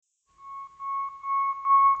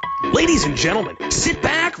Ladies and gentlemen, sit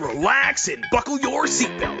back, relax, and buckle your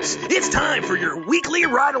seatbelts. It's time for your weekly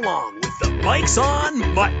ride-along with the Bikes on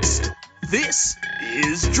Mics. This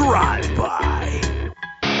is Drive By.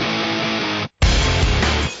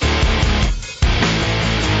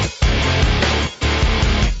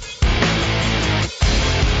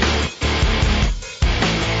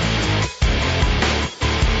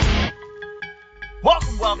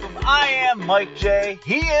 Welcome. I am Mike J.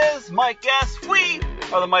 He is Mike S. We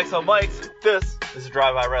are the Mikes on Mics. This is a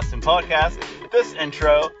Drive-By Wrestling podcast. This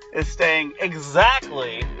intro is staying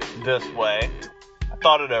exactly this way. I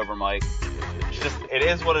thought it over, Mike. It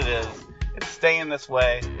is what it is. It's staying this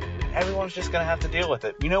way. Everyone's just going to have to deal with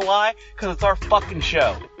it. You know why? Because it's our fucking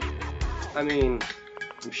show. I mean,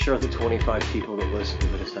 I'm sure the 25 people that listen to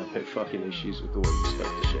this have no fucking issues with the way you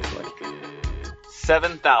start the shit. Like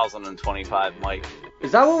 7,025, Mike.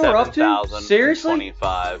 Is that what we're up to? Seriously?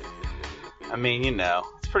 25. I mean, you know,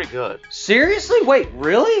 it's pretty good. Seriously? Wait,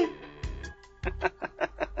 really?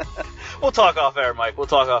 We'll talk off air, Mike. We'll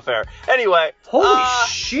talk off air. Anyway. Holy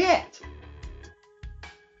shit.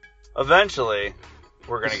 Eventually,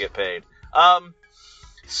 we're gonna get paid.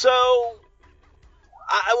 So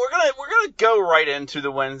we're gonna go right into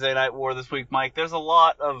the Wednesday Night War this week, Mike. There's a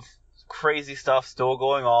lot of crazy stuff still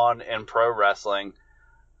going on in pro wrestling.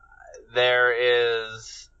 There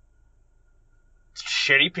is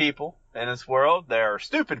shitty people in this world. There are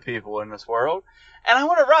stupid people in this world. And I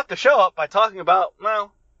want to wrap the show up by talking about,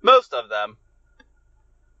 well, most of them.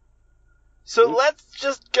 So let's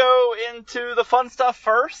just go into the fun stuff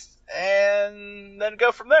first, and then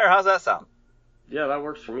go from there. How's that sound? Yeah, that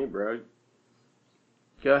works for me, bro.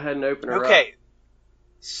 Go ahead and open her up. Okay.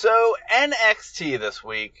 So NXT this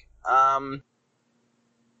week,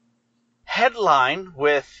 headline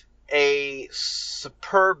with a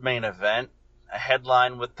superb main event, a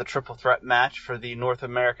headline with the triple threat match for the North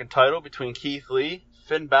American title between Keith Lee,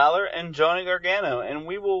 Finn Balor, and Johnny Gargano, and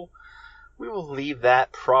we will leave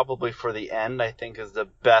that probably for the end, I think is the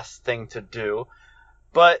best thing to do.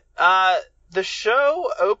 But the show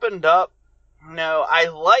opened up, you know, I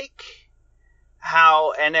like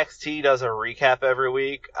how NXT does a recap every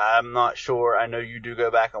week. I'm not sure, I know you do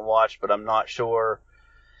go back and watch, but I'm not sure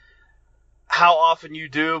how often you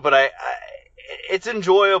do, but it's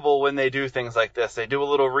enjoyable when they do things like this. They do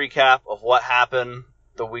a little recap of what happened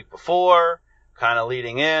the week before, kind of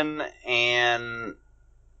leading in, and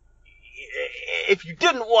if you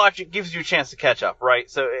didn't watch, it gives you a chance to catch up, right?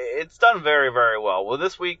 So it's done very, very well. Well,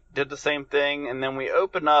 this week did the same thing, and then we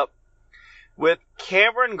open up with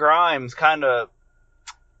Cameron Grimes kind of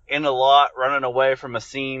in a lot, running away from a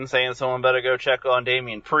scene, saying someone better go check on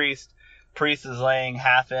Damian Priest. Priest is laying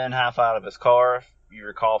half in, half out of his car. If you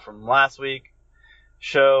recall from last week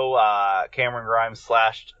show, Cameron Grimes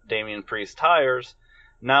slashed Damian Priest's tires.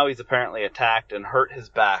 Now he's apparently attacked and hurt his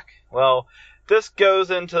back. Well, this goes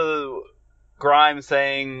into Grimes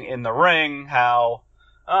saying in the ring how,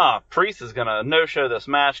 Priest is going to no-show this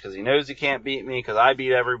match because he knows he can't beat me because I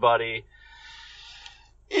beat everybody.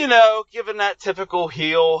 You know, given that typical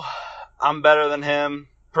heel, I'm better than him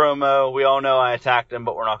promo. We all know I attacked him,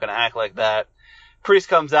 but we're not going to act like that. Priest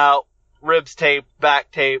comes out, ribs taped, back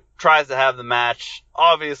taped, tries to have the match,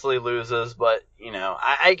 obviously loses, but, you know,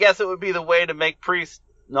 I guess it would be the way to make Priest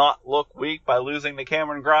not look weak by losing to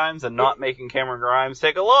Cameron Grimes and not making Cameron Grimes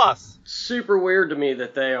take a loss. Super weird to me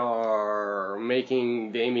that they are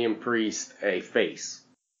making Damian Priest a face.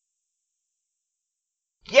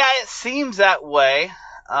 Yeah, it seems that way.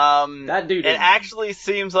 That dude it actually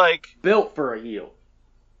seems like built for a heel.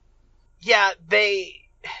 Yeah, they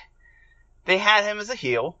had him as a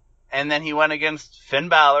heel, and then he went against Finn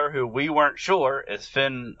Balor, who we weren't sure, is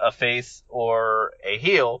Finn a face or a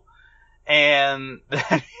heel, and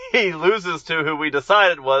then he loses to who we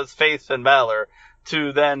decided was face Finn Balor,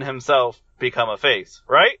 to then himself become a face,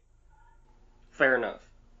 right? Fair enough.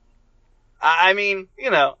 I mean,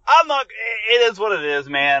 you know, it is what it is,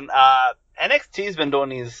 man. NXT's been doing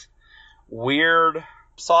these weird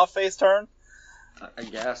soft face turn. I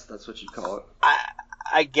guess that's what you'd call it.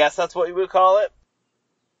 I guess that's what you would call it.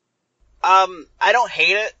 I don't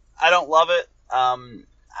hate it. I don't love it.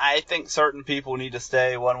 I think certain people need to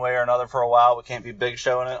stay one way or another for a while. We can't be Big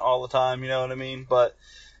Show in it all the time, you know what I mean? But,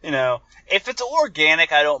 you know, if it's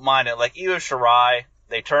organic, I don't mind it. Like Io Shirai,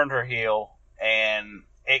 they turned her heel, and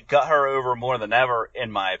it got her over more than ever,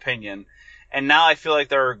 in my opinion. And now I feel like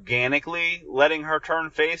they're organically letting her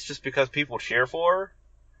turn face just because people cheer for her.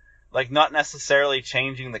 Like, not necessarily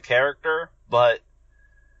changing the character, but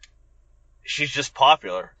she's just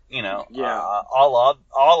popular, you know. Yeah. A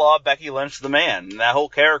la Becky Lynch the Man. That whole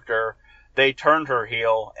character, they turned her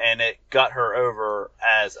heel, and it got her over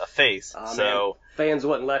as a face. Man, fans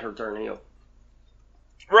wouldn't let her turn heel.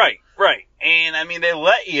 Right. And I mean, they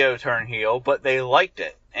let Io turn heel, but they liked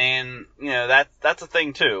it. And, that's a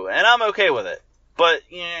thing too. And I'm okay with it. But,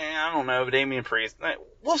 I don't know, Damian Priest,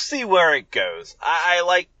 we'll see where it goes. I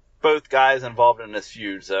like both guys involved in this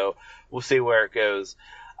feud, so we'll see where it goes.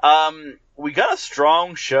 We got a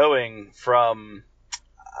strong showing from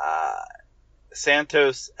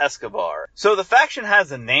Santos Escobar. So the faction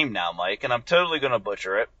has a name now, Mike, and I'm totally going to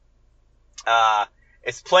butcher it.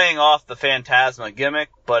 It's playing off the Phantasma gimmick,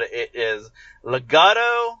 but it is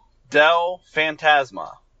Legado del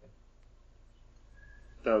Fantasma.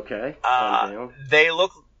 Okay. They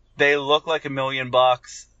look like $1 million.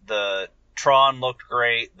 The Tron looked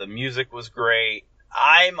great. The music was great.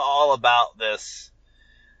 I'm all about this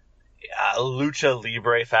Lucha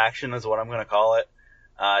Libre faction is what I'm going to call it.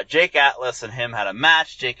 Jake Atlas and him had a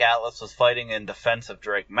match. Jake Atlas was fighting in defense of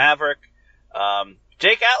Drake Maverick.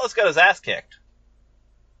 Jake Atlas got his ass kicked.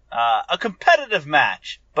 A competitive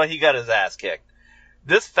match, but he got his ass kicked.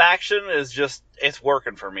 This faction is just, it's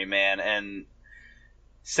working for me, man. And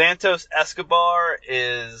Santos Escobar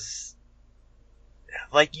is,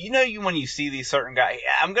 like, when you see these certain guys,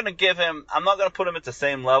 I'm not going to put him at the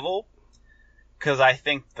same level, because I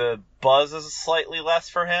think the buzz is slightly less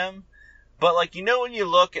for him. But, like, when you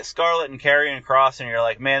look at Scarlett and Karrion Kross and you're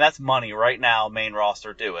like, man, that's money right now, main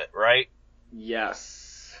roster, do it, right?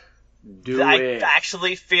 Yes. I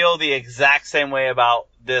actually feel the exact same way about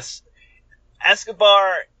this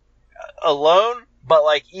Escobar alone, but,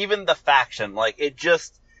 like, even the faction, like, it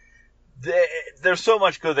just, there's so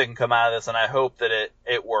much good that can come out of this, and I hope that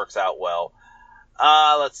it works out well.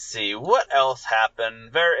 Let's see, what else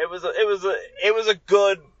happened? It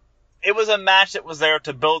was a match that was there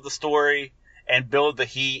to build the story and build the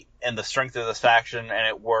heat and the strength of this faction, and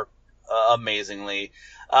it worked amazingly.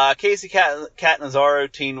 Casey Catanzaro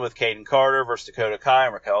teamed with Caden Carter versus Dakota Kai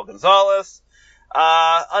and Raquel Gonzalez.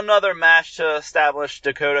 Another match to establish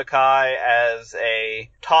Dakota Kai as a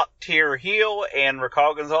top-tier heel and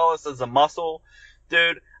Raquel Gonzalez as a muscle.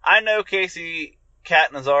 Dude, I know Casey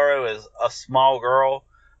Catanzaro is a small girl,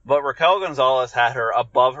 but Raquel Gonzalez had her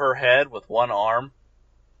above her head with one arm.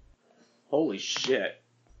 Holy shit.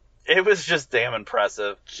 It was just damn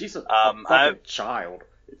impressive. She's a fucking child.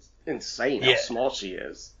 It's insane how small she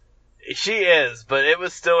is. She is, but it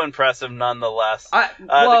was still impressive nonetheless.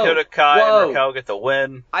 Dakota Kai and Raquel get the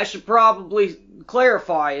win. I should probably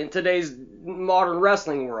clarify in today's modern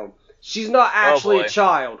wrestling world. She's not actually a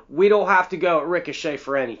child. We don't have to go at Ricochet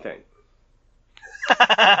for anything.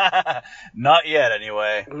 Not yet,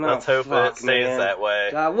 anyway. Let's hope it stays that way.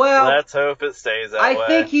 Let's hope it stays that way. I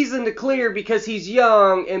think he's in the clear because he's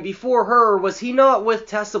young, and before her, was he not with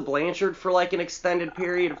Tessa Blanchard for like an extended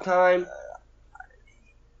period of time?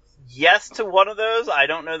 Yes to one of those. I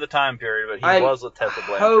don't know the time period, but he was with Tessa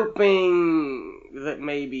Blanchard. Hoping that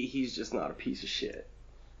maybe he's just not a piece of shit.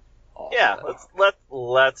 Also. Yeah,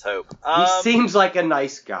 let's hope. He seems like a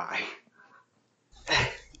nice guy.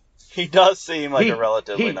 He does seem like a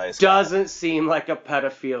relatively nice guy. He doesn't seem like a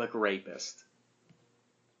pedophilic rapist.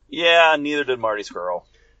 Yeah, neither did Marty Scurll.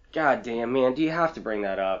 God damn, man, do you have to bring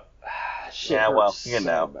that up? Shit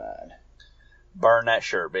bad. Burn that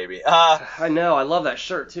shirt, baby. I know, I love that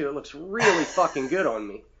shirt too. It looks really fucking good on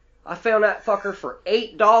me. I found that fucker for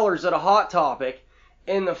 $8 at a Hot Topic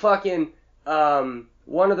in the fucking,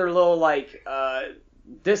 one of their little, like,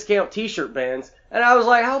 discount t-shirt bins. And I was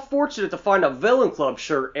like, how fortunate to find a Villain Club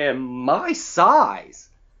shirt in my size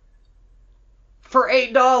for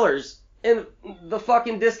 $8 in the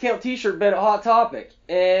fucking discount t-shirt bin at Hot Topic.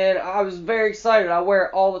 And I was very excited. I wear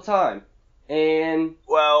it all the time. And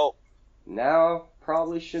now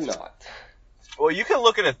probably should not. Well, you can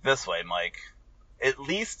look at it this way, Mike. At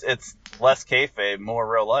least it's less kayfabe, more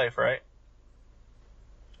real life, right?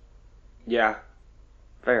 Yeah.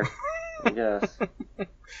 Fair. I guess.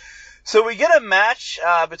 So we get a match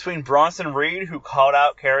between Bronson Reed, who called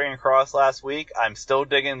out Karrion Kross last week. I'm still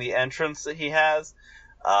digging the entrance that he has.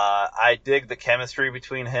 I dig the chemistry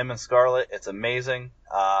between him and Scarlett. It's amazing.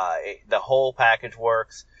 The whole package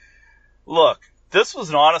works. Look, this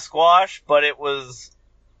was not a squash, but it was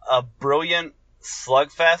a brilliant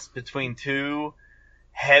slugfest between two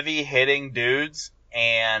heavy-hitting dudes,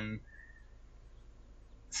 and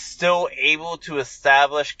still able to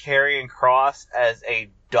establish Karrion Kross as a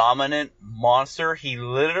dominant monster. He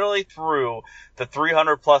literally threw the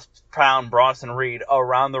 300-plus pound Bronson Reed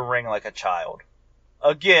around the ring like a child.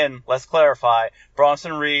 Again, let's clarify,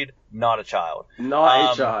 Bronson Reed, not a child.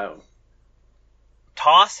 Not a child.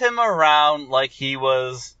 Toss him around like he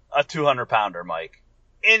was a 200-pounder, Mike.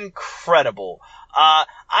 Incredible.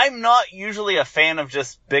 I'm not usually a fan of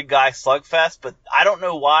just big guy slugfest, but I don't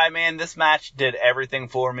know why, man. This match did everything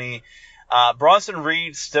for me. Bronson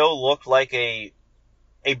Reed still looked like a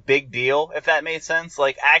big deal, if that made sense.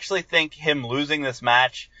 Like, I actually think him losing this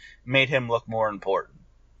match made him look more important.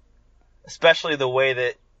 Especially the way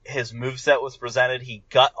that his moveset was presented. He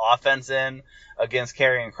got offense in against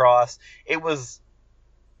Karrion Kross. It was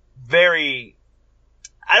very,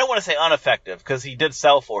 I don't want to say ineffective, because he did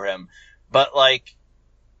sell for him, but like,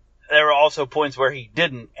 there were also points where he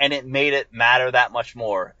didn't, and it made it matter that much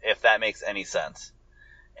more, if that makes any sense.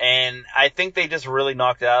 And I think they just really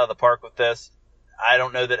knocked it out of the park with this. I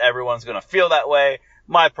don't know that everyone's going to feel that way.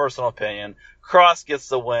 My personal opinion. Kross gets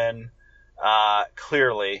the win,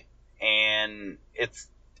 clearly, and it's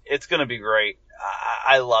going to be great.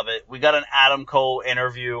 I love it. We got an Adam Cole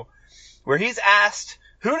interview where he's asked,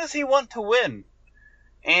 who does he want to win?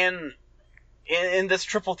 And in this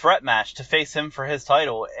triple threat match to face him for his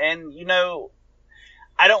title. And, you know,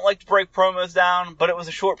 I don't like to break promos down, but it was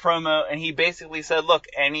a short promo, and he basically said, look,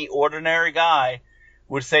 any ordinary guy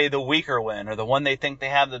would say the weaker win, or the one they think they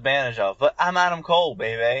have the advantage of. But I'm Adam Cole,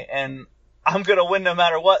 baby, and I'm going to win no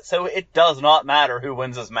matter what, so it does not matter who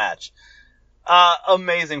wins this match.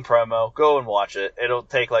 Amazing promo. Go and watch it. It'll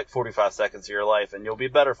take like 45 seconds of your life, and you'll be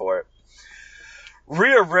better for it.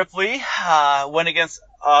 Rhea Ripley went against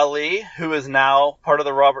Ali, who is now part of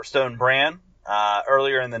the Robert Stone brand.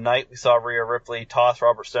 Earlier in the night, we saw Rhea Ripley toss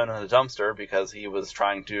Robert Stone in the dumpster because he was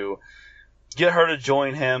trying to get her to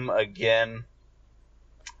join him again.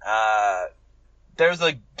 There's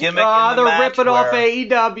a gimmick in the match ripping off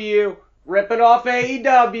AEW. Ripping off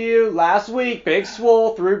AEW. Last week, Big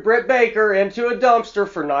Swole threw Britt Baker into a dumpster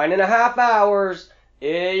for 9.5 hours.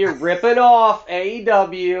 Yeah, you're ripping off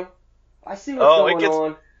AEW. I see what's going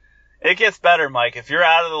on. It gets better, Mike. If you're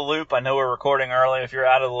out of the loop, I know we're recording early. If you're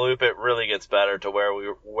out of the loop, it really gets better to where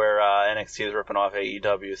NXT is ripping off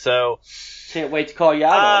AEW. So can't wait to call you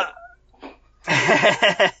out on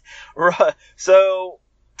it. So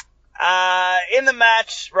in the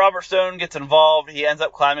match, Robert Stone gets involved. He ends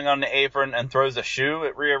up climbing on the apron and throws a shoe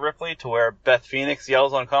at Rhea Ripley, to where Beth Phoenix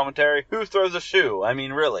yells on commentary, "Who throws a shoe?" I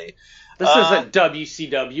mean, really. This isn't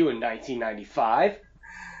WCW in 1995.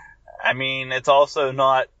 I mean, it's also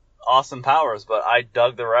not Austin Powers, but I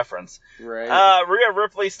dug the reference. Right. Rhea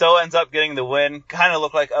Ripley still ends up getting the win. Kind of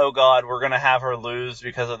looked like, oh god, we're going to have her lose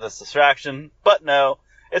because of this distraction. But no,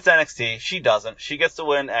 it's NXT. She doesn't. She gets the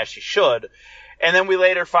win, as she should. And then we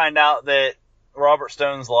later find out that Robert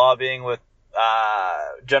Stone's lobbying with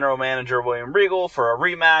General Manager William Regal for a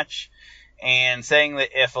rematch, and saying that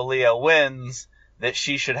if Aaliyah wins, that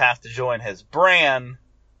she should have to join his brand.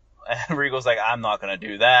 And Regal's like, I'm not going to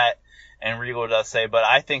do that. And Regal does say, but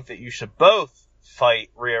I think that you should both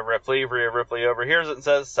fight Rhea Ripley. Rhea Ripley overhears it and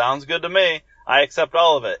says, sounds good to me. I accept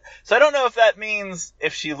all of it. So I don't know if that means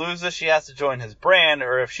if she loses, she has to join his brand,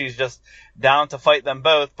 or if she's just down to fight them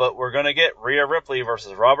both. But we're going to get Rhea Ripley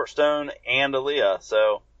versus Robert Stone and Aaliyah.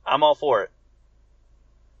 So I'm all for it.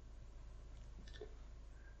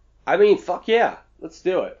 I mean, fuck yeah. Let's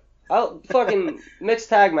do it. Fucking mixed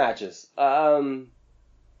tag matches.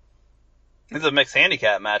 This is a mixed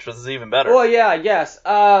handicap match, which is even better. Well, yeah, I guess.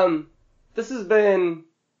 This has been,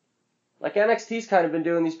 like, NXT's kind of been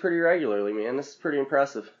doing these pretty regularly, man. This is pretty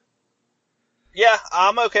impressive. Yeah,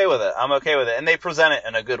 I'm okay with it. And they present it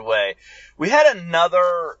in a good way. We had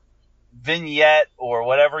another vignette, or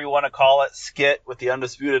whatever you want to call it, skit with the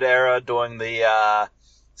Undisputed Era doing the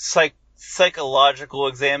psychological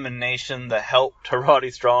examination that helped to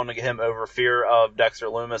Roddy Strong to get him over fear of Dexter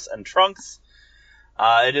Lumis and Trunks.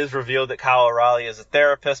 It is revealed that Kyle O'Reilly is a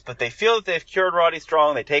therapist, but they feel that they've cured Roddy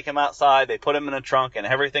Strong. They take him outside, they put him in a trunk, and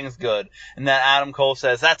everything's good. And then Adam Cole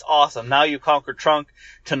says, that's awesome. Now you conquered Trunk.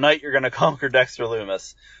 Tonight you're going to conquer Dexter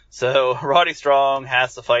Lumis. So Roddy Strong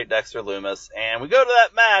has to fight Dexter Lumis. And we go to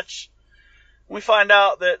that match. We find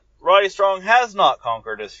out that Roddy Strong has not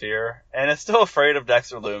conquered his fear and is still afraid of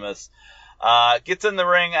Dexter Lumis. Gets in the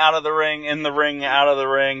ring, out of the ring, in the ring, out of the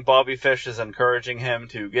ring. Bobby Fish is encouraging him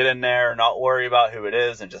to get in there, not worry about who it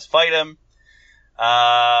is, and just fight him.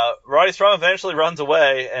 Roddy Strong eventually runs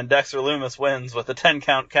away, and Dexter Lumis wins with a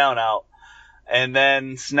 10-count countout. And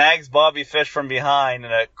then snags Bobby Fish from behind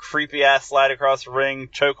in a creepy-ass slide across the ring,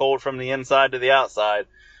 chokehold from the inside to the outside.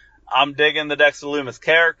 I'm digging the Dexter Lumis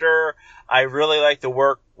character. I really like the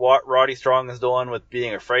work what Roddy Strong is doing with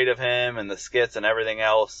being afraid of him and the skits and everything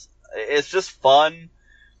else. It's just fun,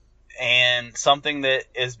 and something that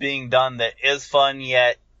is being done that is fun,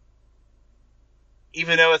 yet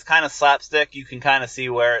even though it's kind of slapstick, you can kind of see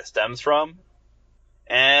where it stems from,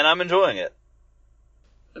 and I'm enjoying it.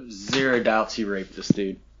 Zero doubts he raped this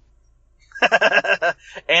dude.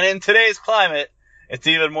 And in today's climate, it's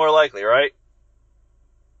even more likely, right?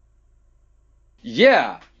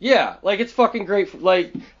 Yeah. Like, it's fucking great.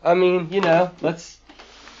 Like, I mean, they're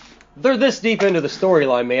this deep into the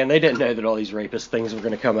storyline, man. They didn't know that all these rapist things were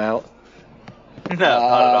going to come out. No,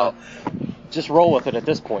 not at all. Just roll with it at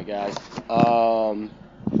this point, guys.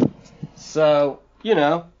 So,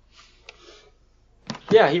 yeah,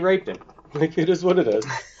 he raped him. Like, it is what it is.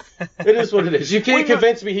 It is what it is. You can't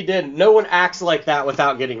convince me he didn't. No one acts like that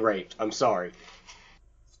without getting raped. I'm sorry.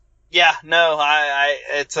 Yeah, no,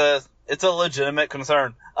 it's a legitimate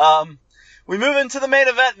concern. We move into the main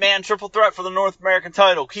event, man. Triple threat for the North American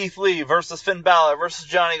title. Keith Lee versus Finn Balor versus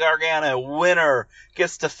Johnny Gargano. Winner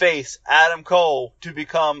gets to face Adam Cole to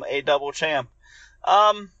become a double champ.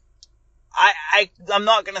 I'm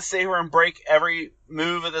not gonna sit here and break every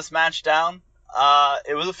move of this match down.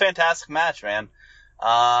 It was a fantastic match, man.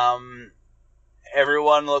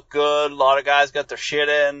 Everyone looked good. A lot of guys got their shit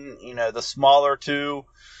in. The smaller two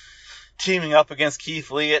teaming up against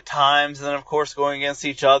Keith Lee at times, and then of course going against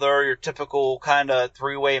each other, your typical kind of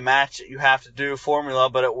three-way match that you have to do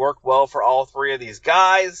formula, but it worked well for all three of these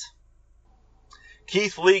guys.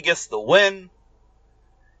 Keith Lee gets the win,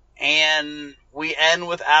 and we end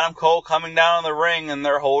with Adam Cole coming down in the ring, and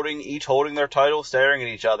they're each holding their title, staring at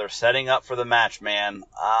each other, setting up for the match, man.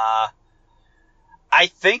 I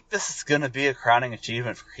think this is going to be a crowning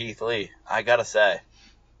achievement for Keith Lee, I gotta say.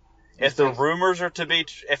 If the rumors are to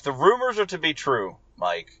be true,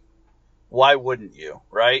 Mike, why wouldn't you,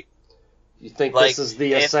 right? You think this is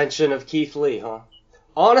the ascension of Keith Lee, huh?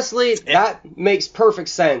 Honestly, that makes perfect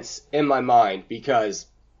sense in my mind because,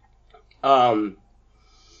 I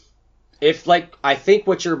think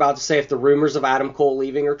what you're about to say, if the rumors of Adam Cole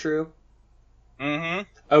leaving are true. Mm-hmm.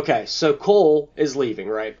 Okay, so Cole is leaving,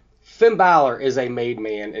 right? Finn Balor is a made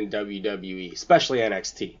man in WWE, especially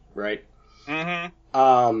NXT, right?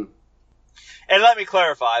 Mm-hmm. And let me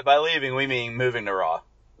clarify, by leaving, we mean moving to Raw.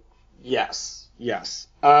 Yes.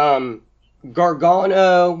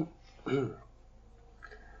 Gargano...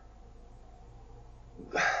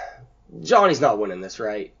 Johnny's not winning this,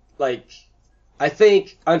 right?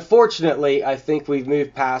 Unfortunately, we've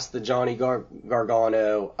moved past the Johnny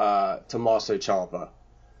Gargano, Tommaso Ciampa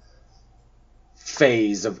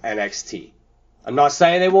phase of NXT. I'm not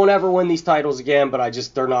saying they won't ever win these titles again, but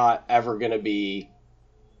they're not ever going to be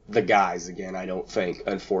the guys again, I don't think,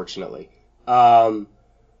 unfortunately.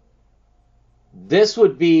 This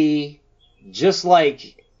would be just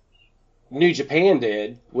like New Japan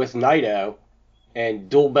did with Naito and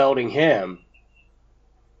dual belting him.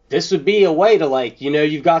 This would be a way to,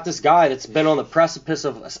 you've got this guy that's been on the precipice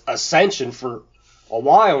of ascension for a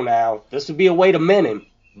while now. This would be a way to min him.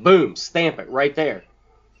 Boom, stamp it right there.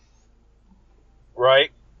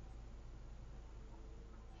 Right.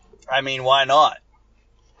 I mean, why not?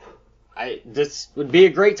 This would be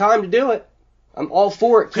a great time to do it. I'm all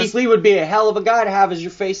for it. Keith Lee would be a hell of a guy to have as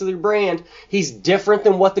your face of your brand. He's different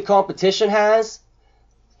than what the competition has.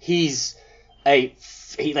 He's an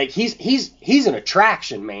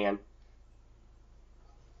attraction, man.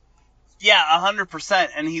 Yeah, 100%.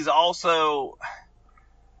 And he's also,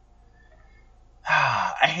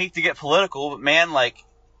 I hate to get political, but man,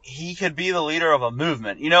 he could be the leader of a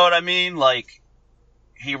movement. You know what I mean?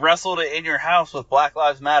 He wrestled it in your house with Black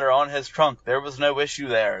Lives Matter on his trunk. There was no issue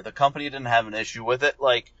there. The company didn't have an issue with it.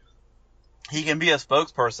 He can be a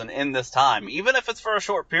spokesperson in this time, even if it's for a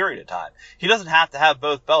short period of time. He doesn't have to have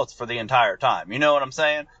both belts for the entire time. You know what I'm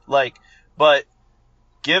saying? But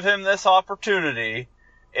give him this opportunity.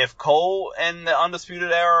 If Cole and the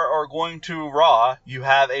Undisputed Era are going to Raw, you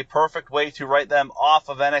have a perfect way to write them off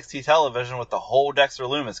of NXT television with the whole Dexter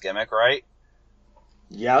Lumis gimmick, right?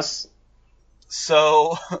 Yes.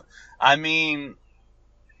 So, I mean,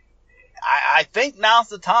 I think now's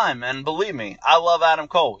the time, and believe me, I love Adam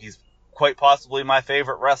Cole. He's quite possibly my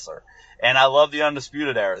favorite wrestler, and I love the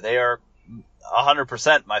Undisputed Era. They are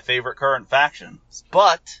 100% my favorite current faction.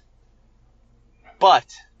 But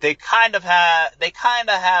they kind of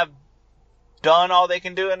have done all they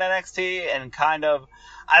can do in NXT, and I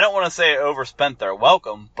don't want to say overspent their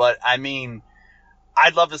welcome, but I mean,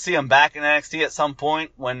 I'd love to see them back in NXT at some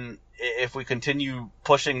point if we continue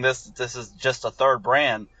pushing this is just a third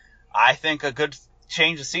brand. I think a good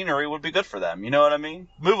change of scenery would be good for them. You know what I mean?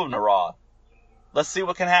 Move them to Raw. Let's see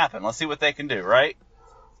what can happen. Let's see what they can do, right?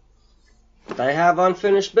 They have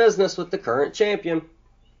unfinished business with the current champion.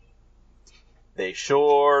 They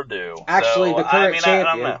sure do. Actually, the current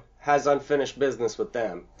champion has unfinished business with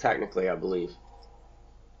them, technically, I believe.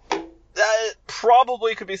 That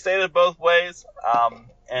probably could be stated both ways.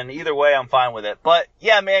 and either way, I'm fine with it. But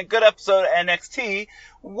yeah, man, good episode of NXT.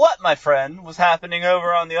 What, my friend, was happening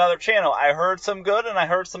over on the other channel? I heard some good and I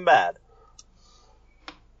heard some bad.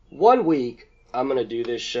 1 week, I'm gonna do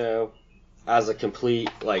this show as a complete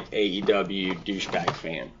AEW douchebag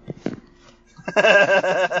fan.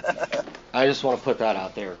 I just want to put that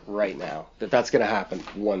out there right now, that's going to happen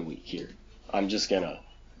 1 week here. I'm just going to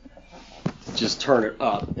turn it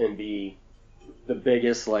up and be the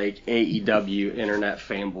biggest AEW internet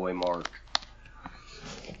fanboy mark.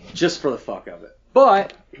 Just for the fuck of it.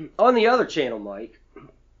 But, on the other channel, Mike,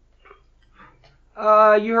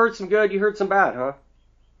 you heard some good, you heard some bad, huh?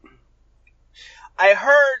 I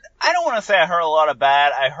don't want to say I heard a lot of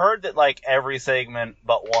bad. I heard that every segment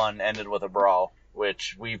but one ended with a brawl,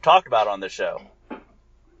 which we've talked about on the show.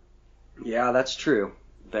 Yeah, that's true.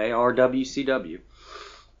 They are WCW.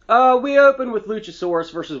 We opened with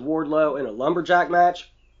Luchasaurus versus Wardlow in a lumberjack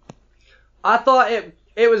match. I thought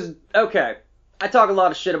it was okay. I talk a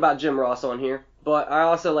lot of shit about Jim Ross on here, but I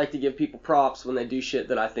also like to give people props when they do shit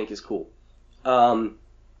that I think is cool.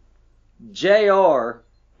 JR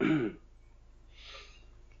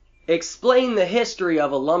explain the history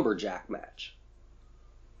of a lumberjack match.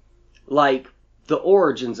 The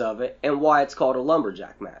origins of it and why it's called a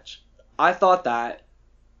lumberjack match. I thought that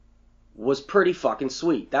was pretty fucking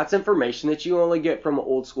sweet. That's information that you only get from an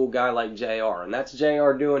old school guy like JR. And that's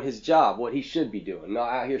JR doing his job, what he should be doing. Not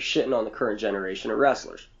out here shitting on the current generation of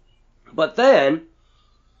wrestlers. But then,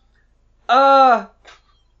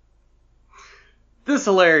 this is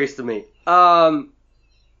hilarious to me.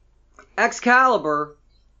 Excalibur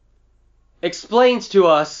explains to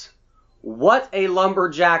us what a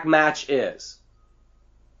lumberjack match is.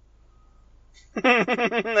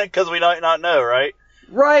 Because we might not know, right?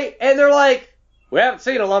 Right, and they're like, we haven't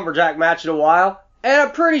seen a lumberjack match in a while, and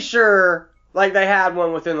I'm pretty sure, they had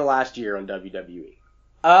one within the last year on WWE.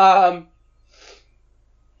 And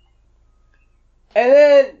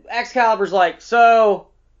then Excalibur's like, so,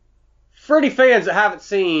 for any fans that haven't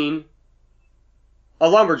seen a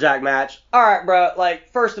lumberjack match, alright, bro,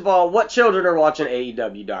 first of all, what children are watching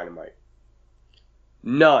AEW Dynamite?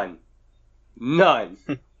 None.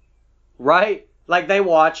 Right? They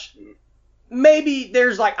watch, maybe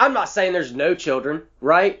there's I'm not saying there's no children,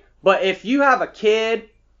 right? But if you have a kid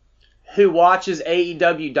who watches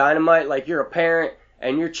AEW Dynamite, you're a parent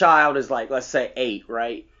and your child is let's say 8,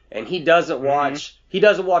 right? And he doesn't watch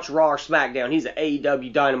Raw or SmackDown. He's an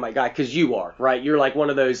AEW Dynamite guy because you are, right? You're one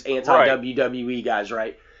of those anti-WWE guys,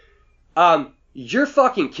 right? Your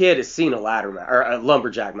fucking kid has seen a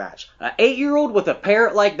lumberjack match. An 8-year-old with a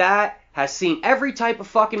parent like that has seen every type of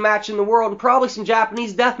fucking match in the world and probably some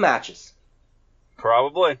Japanese death matches.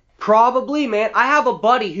 Probably, man. I have a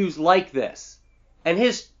buddy who's like this. And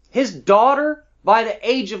his daughter, by the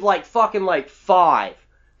age of fucking 5,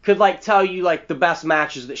 could tell you the best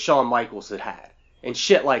matches that Shawn Michaels had and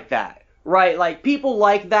shit like that. Right? People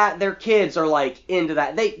like that, their kids are into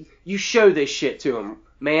that. You show this shit to them,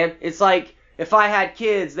 man. It's if I had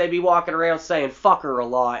kids, they'd be walking around saying fucker a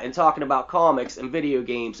lot and talking about comics and video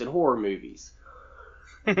games and horror movies.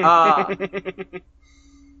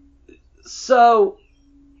 So,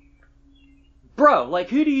 bro,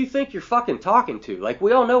 who do you think you're fucking talking to?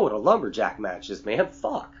 We all know what a lumberjack match is, man.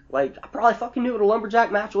 Fuck. I probably fucking knew what a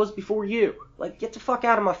lumberjack match was before you. Get the fuck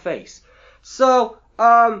out of my face. So,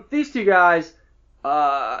 these two guys,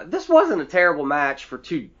 this wasn't a terrible match for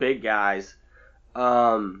two big guys.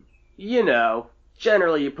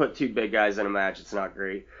 Generally you put two big guys in a match, it's not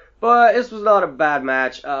great. But this was not a bad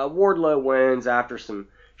match. Wardlow wins after some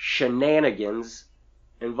shenanigans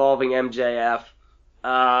involving MJF.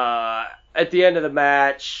 At the end of the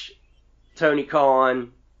match, Tony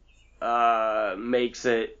Khan makes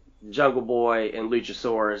it Jungle Boy and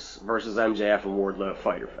Luchasaurus versus MJF and Wardlow at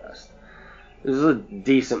Fyter Fest. This is a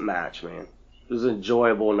decent match, man. It was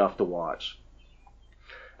enjoyable enough to watch.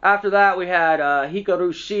 After that, we had Hikaru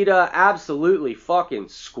Shida absolutely fucking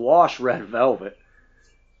squash Red Velvet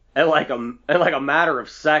in a matter of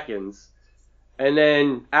seconds. And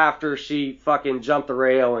then after she fucking jumped the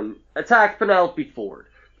rail and attacked Penelope Ford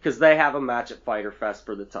because they have a match at Fyter Fest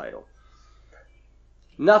for the title.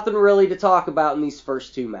 Nothing really to talk about in these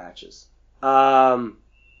first two matches. After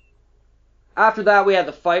that, we had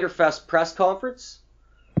the Fyter Fest press conference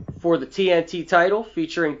for the TNT title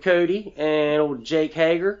featuring Cody and old Jake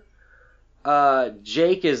Hager.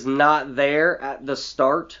 Jake is not there at the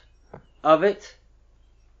start of it.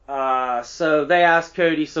 So they asked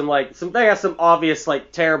Cody they have some obvious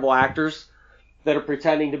terrible actors that are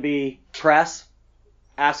pretending to be press.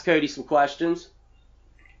 Ask Cody some questions.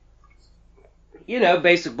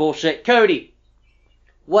 Basic bullshit. Cody,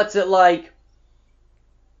 what's it like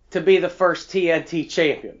to be the first TNT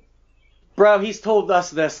champion. Bro, he's told us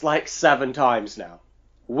this like 7 times now.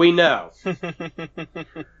 We know.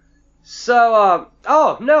 So,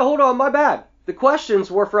 oh, no, hold on, my bad. The questions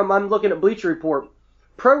were from, I'm looking at Bleacher Report,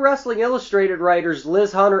 Pro Wrestling Illustrated writers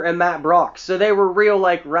Liz Hunter and Matt Brock. So they were real,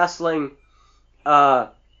 like, wrestling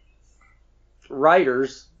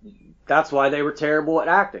writers. That's why they were terrible at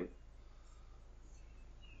acting.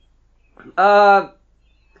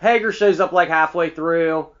 Hager shows up, like, halfway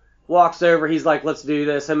through, walks over, he's like, let's do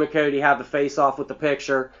this. Him and Cody have the face-off with the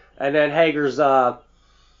picture. And then Hager's,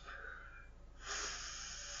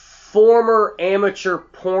 former amateur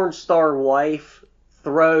porn star wife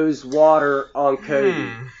throws water on Cody.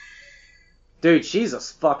 Dude, she's a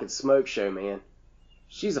fucking smoke show, man.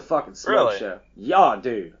 She's a fucking smoke show. Yeah,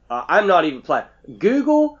 dude. I'm not even playing.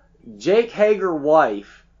 Google Jake Hager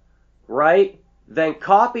wife, right? Then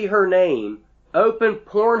copy her name, open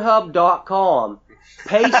Pornhub.com,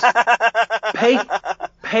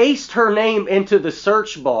 paste her name into the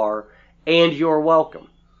search bar, and you're welcome.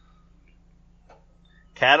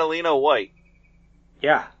 Catalina White.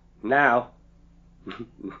 Yeah, now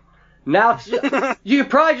you could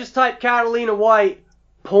probably just type Catalina White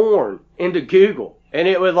porn into Google, and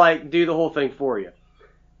it would, like, do the whole thing for you.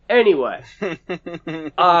 Anyway,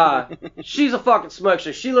 she's a fucking smoke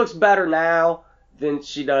show. She looks better now than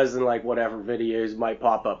she does in, like, whatever videos might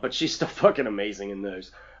pop up, but she's still fucking amazing in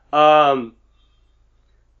those.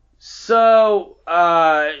 So,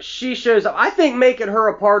 she shows up. I think making her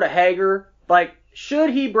a part of Hager, like, should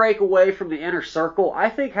he break away from the inner circle, I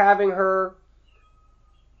think having her,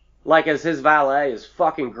 like, as his valet is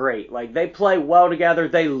fucking great. Like, they play well together.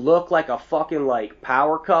 They look like a fucking, like,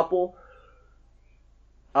 power couple.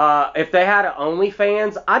 If they had an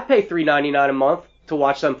OnlyFans, I'd pay $3.99 a month to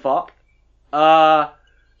watch them fuck. Wow.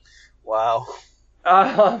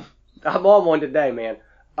 I'm on one today, man.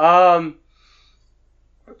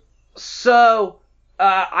 So,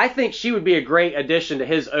 I think she would be a great addition to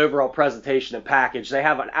his overall presentation and package. They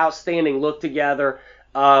have an outstanding look together.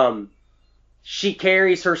 She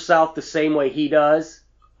carries herself the same way he does.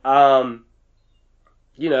 You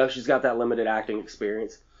know, she's got that limited acting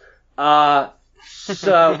experience.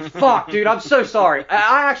 So, fuck, dude, I'm so sorry.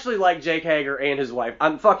 I actually like Jake Hager and his wife.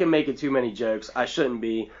 I'm fucking making too many jokes. I shouldn't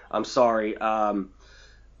be. I'm sorry.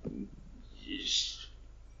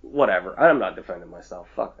 Whatever. I'm not defending myself.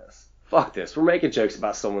 Fuck this. Fuck this. We're making jokes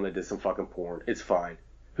about someone that did some fucking porn. It's fine.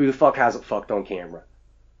 Who the fuck hasn't fucked on camera?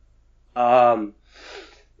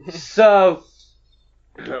 So.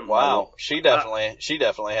 Wow. She definitely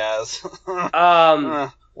has.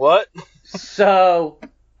 What? So,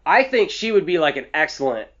 I think she would be, like, an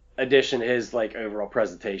excellent addition to his, like, overall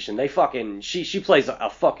presentation. They fucking, she plays a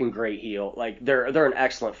fucking great heel. Like, they're an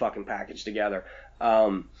excellent fucking package together.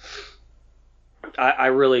 I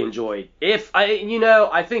really enjoyed.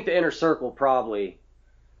 I think the Inner Circle probably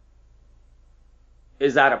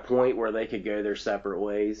is at a point where they could go their separate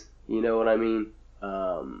ways. You know what I mean?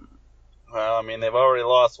 Well, I mean, they've already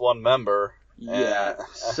lost one member. Yeah.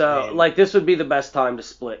 So, like, this would be the best time to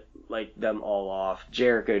split, like, them all off.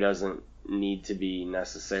 Jericho doesn't need to be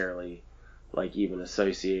necessarily, like, even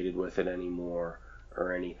associated with it anymore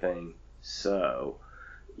or anything. So,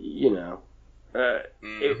 you know.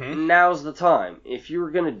 Now's the time. If you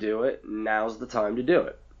were going to do it, now's the time to do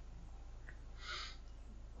it.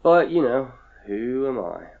 But, you know, who am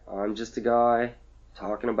I? I'm just a guy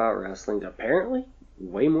talking about wrestling to apparently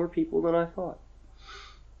way more people than I thought.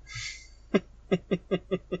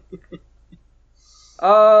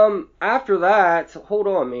 After that, hold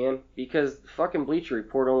on, man, because fucking Bleacher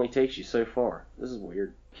Report only takes you so far. This is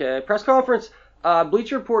weird. Okay, press conference.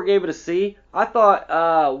 Bleacher Report gave it a C. I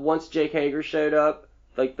thought once Jake Hager showed up,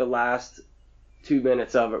 like, the last 2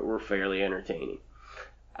 minutes of it were fairly entertaining.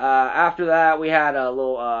 After that, we had a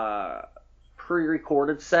little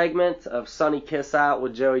pre-recorded segment of Sunny Kiss Out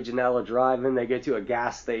with Joey Janela driving. They go to a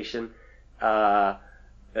gas station.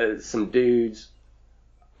 Some dudes.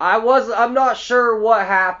 I'm not sure what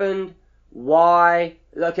happened. Why?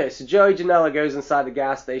 Okay, so Joey Janela goes inside the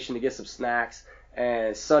gas station to get some snacks,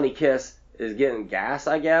 and Sunny Kiss is getting gas,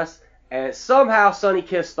 I guess, and somehow Sunny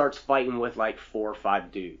Kiss starts fighting with like 4 or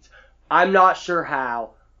 5 dudes. I'm not sure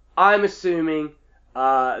how. I'm assuming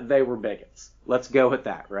they were bigots. Let's go with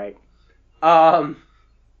that, right?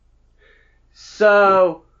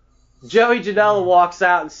 So Joey Janela walks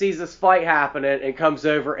out and sees this fight happening and comes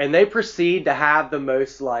over, and they proceed to have the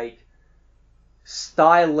most, like,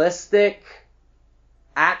 stylistic,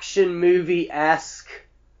 action movie-esque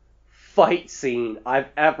fight scene I've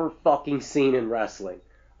ever fucking seen in wrestling.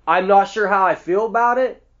 I'm not sure how I feel about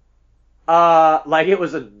it. Like, it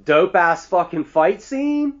was a dope-ass fucking fight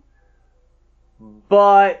scene,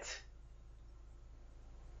 but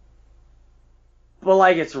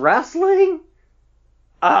like it's wrestling.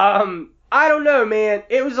 I don't know, man.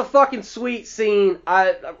 It was a fucking sweet scene.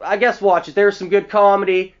 I guess watch it. There was some good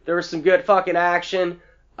comedy. There was some good fucking action.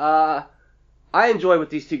 I enjoy what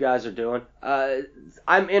these two guys are doing.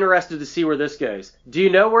 I'm interested to see where this goes. Do you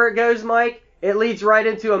know where it goes, Mike? It leads right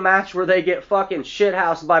into a match where they get fucking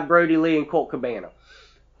shithoused by Brody Lee and Colt Cabana.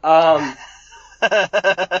 I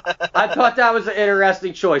thought that was an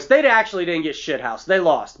interesting choice. They actually didn't get shithoused. They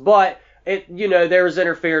lost. But, there was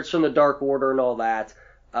interference from the Dark Order and all that.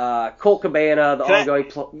 Colt Cabana,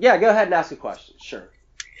 yeah, go ahead and ask a question. Sure.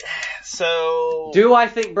 So... Do I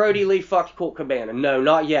think Brody Lee fucked Colt Cabana? No,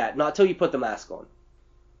 not yet. Not till you put the mask on.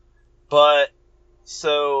 But,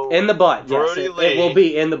 so... In the butt, Brody yes. Lee... It will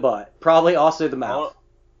be in the butt. Probably also the mouth.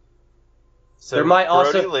 So there might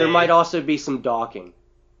also be some docking.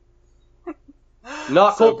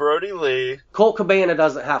 Brody Lee... Colt Cabana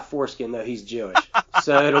doesn't have foreskin, though. He's Jewish.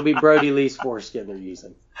 So it'll be Brody Lee's foreskin they're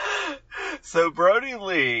using. So Brody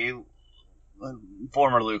Lee,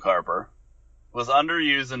 former Luke Harper, was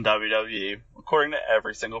underused in WWE, according to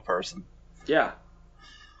every single person. Yeah.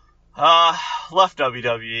 Left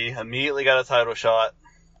WWE, immediately got a title shot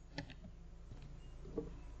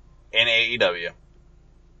in AEW.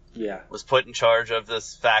 Yeah. Was put in charge of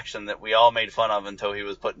this faction that we all made fun of until he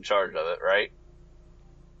was put in charge of it, right?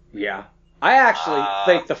 Yeah. I actually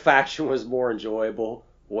think the faction was more enjoyable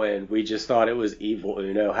when we just thought it was Evil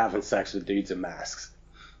Uno having sex with dudes in masks.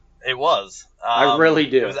 It was. I really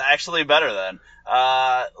do. It was actually better then.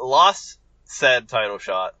 Lost said title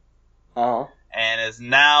shot. Uh-huh. And is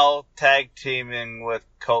now tag teaming with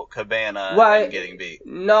Colt Cabana and getting beat.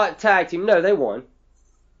 Not tag team. No, they won.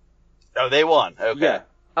 Oh, they won. Okay. Yeah.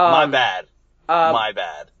 My bad. My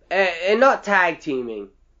bad. And not tag teaming.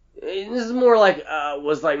 This is more like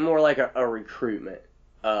more like a recruitment.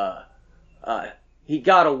 He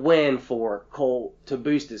got a win for Colt to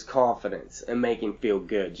boost his confidence and make him feel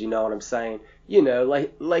good. You know what I'm saying?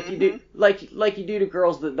 Like you do, like you do to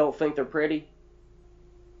girls that don't think they're pretty.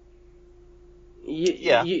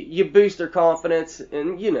 You boost their confidence,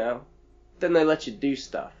 and then they let you do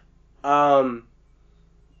stuff. If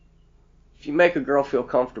you make a girl feel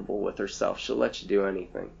comfortable with herself, she'll let you do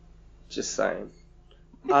anything. Just saying.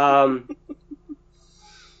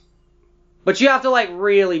 But you have to,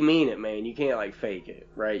 really mean it, man. You can't, fake it,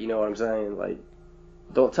 right? You know what I'm saying?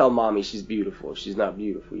 Don't tell mommy she's beautiful if she's not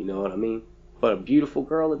beautiful, you know what I mean? But a beautiful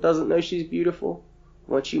girl that doesn't know she's beautiful,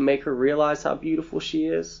 once you make her realize how beautiful she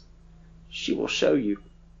is, she will show you.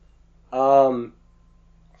 Pro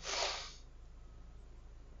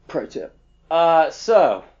tip.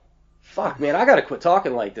 Fuck, man, I gotta quit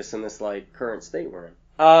talking like this in this, current state we're in.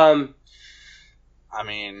 I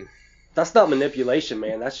mean... That's not manipulation,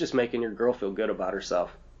 man. That's just making your girl feel good about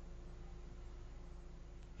herself.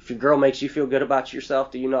 If your girl makes you feel good about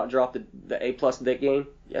yourself, do you not drop the A+ dick game?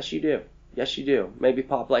 Yes, you do. Yes, you do. Maybe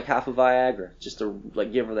pop half a Viagra just to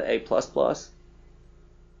give her the A++.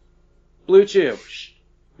 Blue Chew.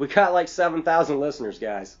 We got 7,000 listeners,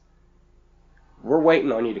 guys. We're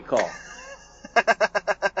waiting on you to call.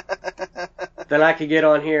 Then I could get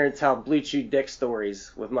on here and tell Blue Chew dick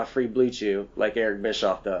stories with my free Blue Chew like Eric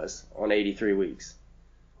Bischoff does on 83 Weeks.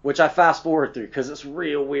 Which I fast forward through because it's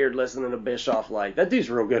real weird listening to Bischoff that dude's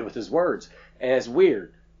real good with his words. And it's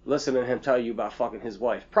weird listening to him tell you about fucking his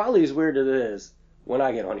wife. Probably as weird as it is when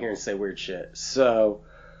I get on here and say weird shit. So,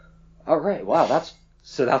 alright, wow, that's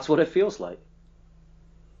what it feels like.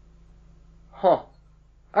 Huh.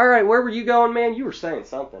 Alright, where were you going, man? You were saying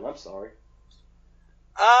something, I'm sorry.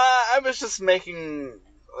 I was just making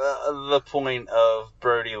the point of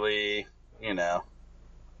Brody Lee,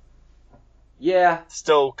 Yeah.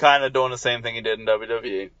 Still kind of doing the same thing he did in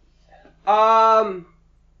WWE.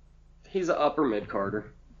 He's an upper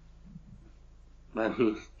mid-carder. I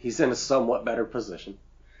mean, he's in a somewhat better position.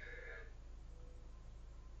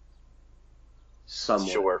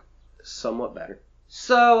 Somewhat. Sure. Somewhat better.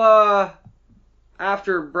 So,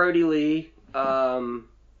 after Brody Lee,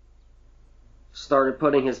 started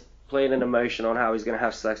putting his plan into motion on how he's going to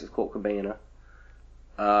have sex with Colt Cabana,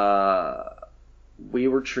 we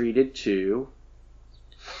were treated to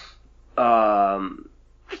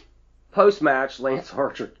post-match Lance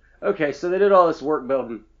Archer. Okay, so they did all this work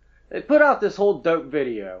building. They put out this whole dope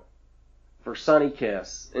video for Sonny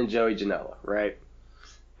Kiss and Joey Janela, right?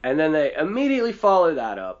 And then they immediately follow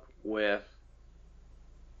that up with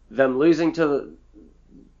them losing to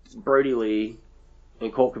Brody Lee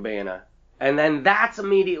and Colt Cabana. And then that's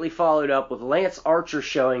immediately followed up with Lance Archer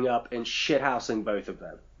showing up and shithousing both of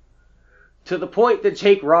them. To the point that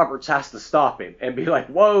Jake Roberts has to stop him and be like,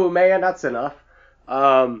 whoa, man, that's enough.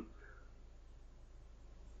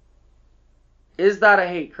 Is that a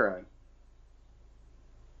hate crime?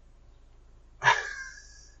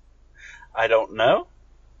 I don't know.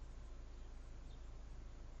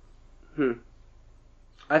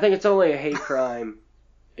 I think it's only a hate crime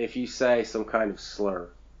if you say some kind of slur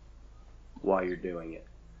while you're doing it.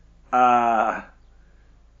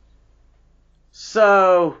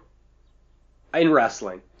 So, in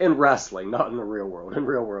wrestling, not in the real world. In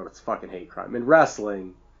real world, it's a fucking hate crime. In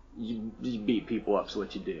wrestling, you beat people up's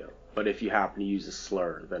what you do. But if you happen to use a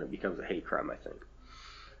slur, then it becomes a hate crime, I think.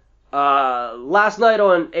 Last night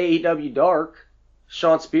on AEW Dark,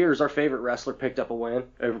 Sean Spears, our favorite wrestler, picked up a win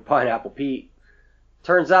over Pineapple Pete.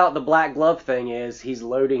 Turns out the black glove thing is he's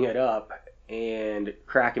loading it up and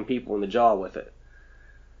cracking people in the jaw with it.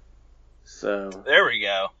 So there we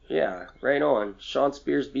go. Yeah, right on. Sean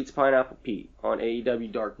Spears beats Pineapple Pete on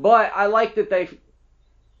AEW Dark. But I like that they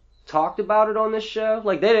talked about it on this show.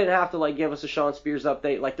 Like, they didn't have to, like, give us a Sean Spears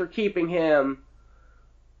update. Like, they're keeping him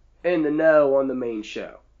in the know on the main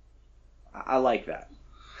show. I like that.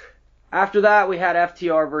 After that, we had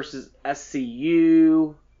FTR versus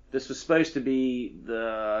SCU. This was supposed to be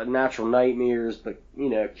the Natural Nightmares, but, you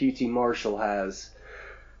know, QT Marshall has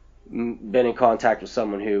been in contact with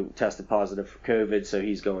someone who tested positive for COVID, so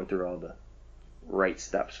he's going through all the right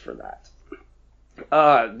steps for that.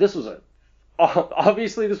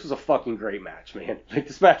 Obviously, this was a fucking great match, man. Like,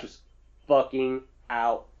 this match was fucking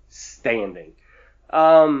outstanding.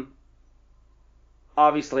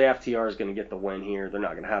 Obviously, FTR is going to get the win here. They're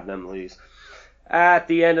not going to have them lose. At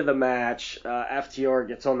the end of the match, FTR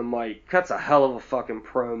gets on the mic, cuts a hell of a fucking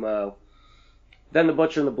promo. Then the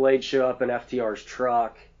Butcher and the Blade show up in FTR's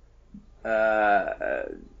truck.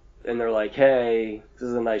 And they're like, hey, this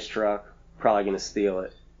is a nice truck. Probably going to steal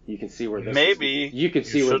it. You can see where this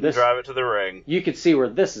shouldn't drive it to the ring. You could see where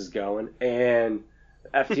this is going. And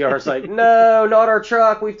FTR's like, no, not our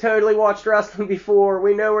truck. We've totally watched wrestling before.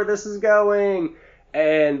 We know where this is going.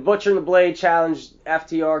 And Butcher and the Blade challenged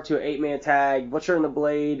FTR to an 8-man tag. Butcher and the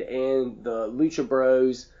Blade and the Lucha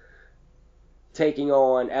Bros taking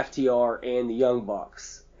on FTR and the Young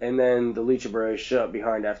Bucks. And then the Lucha Bros show up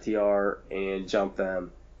behind FTR and jump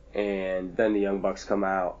them. And then the Young Bucks come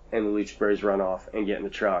out and the Lucha Bros run off and get in the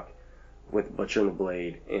truck with Butcher and the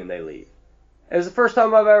Blade and they leave. It was the first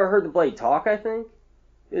time I've ever heard the Blade talk, I think.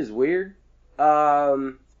 It was weird.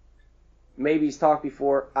 Maybe he's talked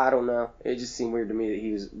before. I don't know. It just seemed weird to me that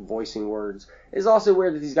he was voicing words. It's also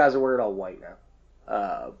weird that these guys are wearing all white now.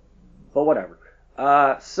 But whatever.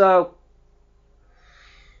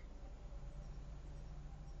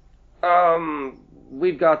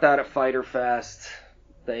 We've got that at Fyter Fest,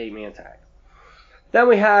 the 8-man tag. Then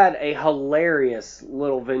we had a hilarious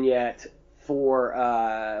little vignette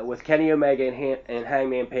with Kenny Omega and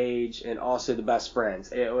Hangman Page and also the Best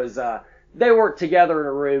Friends. It was they worked together in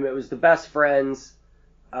a room. It was the Best Friends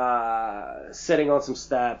sitting on some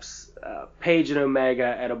steps, Page and Omega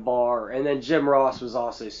at a bar, and then Jim Ross was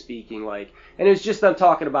also speaking. And it was just them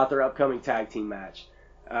talking about their upcoming tag team match,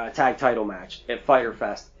 tag title match at Fyter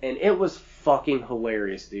Fest, and it was fucking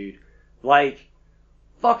hilarious, dude.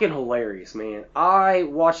 Fucking hilarious, man. I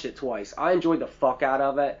watched it twice. I enjoyed the fuck out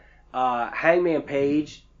of it. Hangman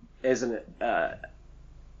Page is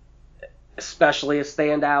especially a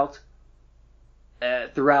standout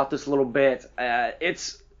throughout this little bit.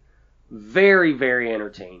 It's very, very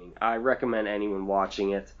entertaining. I recommend anyone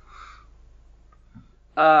watching it.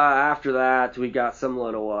 After that, we got some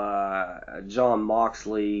little Jon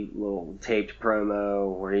Moxley little taped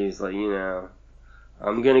promo where he's like,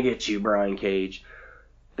 I'm gonna get you, Brian Cage.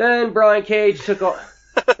 Then Brian Cage took on...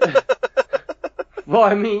 Well,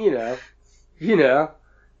 I mean, I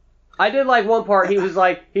did like one part. He was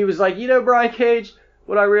like, Brian Cage,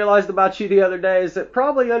 what I realized about you the other day is that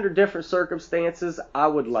probably under different circumstances, I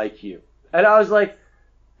would like you. And I was like,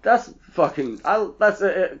 that's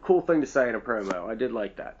a cool thing to say in a promo. I did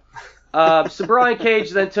like that. So Brian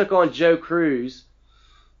Cage then took on Joe Cruz.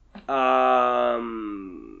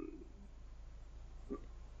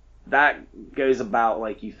 That goes about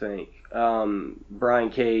like you think. Brian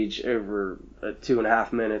Cage, over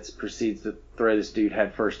 2.5 minutes, proceeds to throw this dude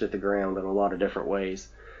head first at the ground in a lot of different ways.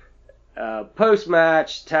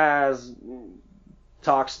 Post-match, Taz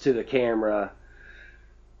talks to the camera.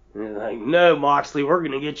 And he's like, no, Moxley, we're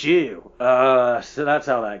going to get you. So that's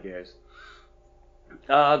how that goes.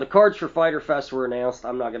 The cards for Fyter Fest were announced.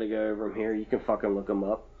 I'm not going to go over them here. You can fucking look them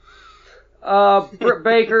up. Britt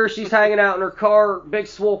Baker, she's hanging out in her car. Big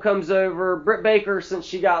Swole comes over. Britt Baker, since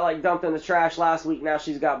she got dumped in the trash last week, now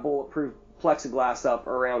she's got bulletproof plexiglass up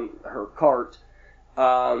around her cart.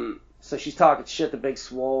 So she's talking shit to Big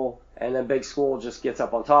Swole, and then Big Swole just gets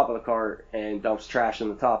up on top of the cart and dumps trash in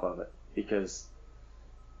the top of it because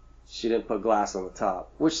she didn't put glass on the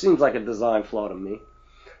top, which seems like a design flaw to me.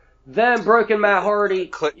 Then Broken Matt Hardy...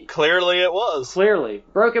 Clearly it was. Clearly.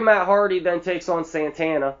 Broken Matt Hardy then takes on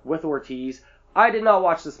Santana with Ortiz. I did not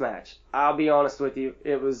watch this match. I'll be honest with you.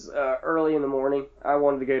 It was early in the morning. I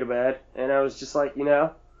wanted to go to bed, and I was just like,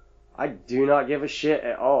 I do not give a shit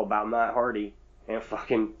at all about Matt Hardy and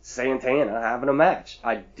fucking Santana having a match.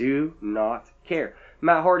 I do not care.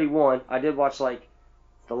 Matt Hardy won. I did watch, like,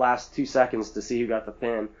 the last 2 seconds to see who got the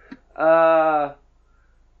pin.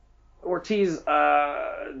 Ortiz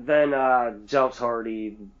then jumps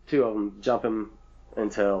Hardy. Two of them jump him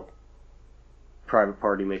until Private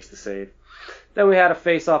Party makes the save. Then we had a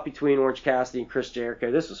face-off between Orange Cassidy and Chris Jericho.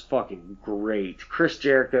 This was fucking great. Chris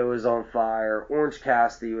Jericho was on fire. Orange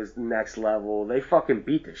Cassidy was next level. They fucking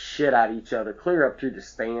beat the shit out of each other, clear up through the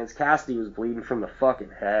stands. Cassidy was bleeding from the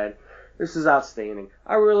fucking head. This is outstanding.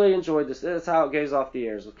 I really enjoyed this. That's how it goes off the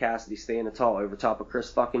airs with Cassidy standing tall over top of Chris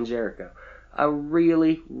fucking Jericho. I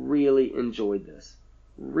really, really enjoyed this.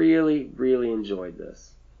 Really, really enjoyed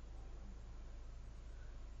this.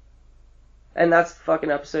 And that's the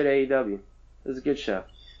fucking episode of AEW. It was a good show.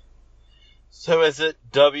 So is it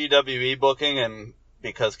WWE booking, and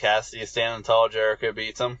because Cassidy is standing tall, Jericho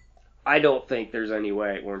beats him? I don't think there's any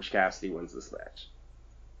way Orange Cassidy wins this match.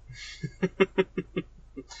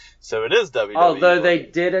 So it is WWE. Although booking. they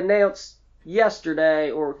did announce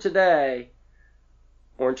yesterday or today,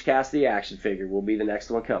 Orange Cassidy action figure will be the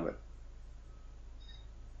next one coming.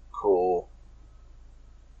 Cool.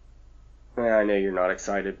 I know you're not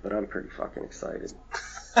excited, but I'm pretty fucking excited.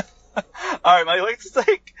 Alright, Mike,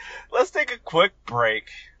 let's take a quick break.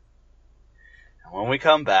 And when we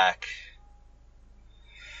come back,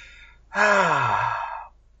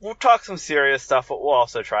 we'll talk some serious stuff, but we'll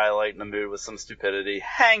also try to lighten the mood with some stupidity.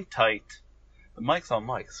 Hang tight. The Mike's on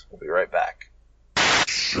Mics. We'll be right back.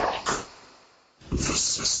 Shock the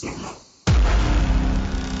system.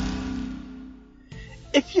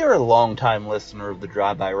 If you're a longtime listener of the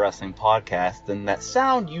Drive-By Wrestling Podcast, then that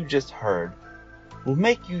sound you just heard will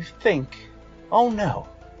make you think, oh no,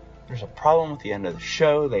 there's a problem with the end of the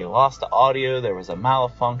show, they lost the audio, there was a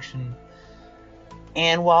malfunction.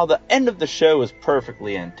 And while the end of the show is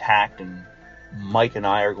perfectly intact and Mike and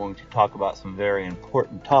I are going to talk about some very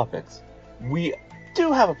important topics, we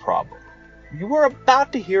do have a problem. You were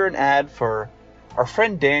about to hear an ad for our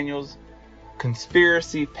friend Daniel's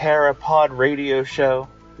Conspiracy Parapod radio show,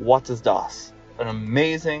 What Is Das? An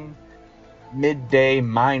amazing midday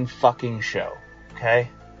mind-fucking show, okay?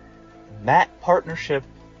 And that partnership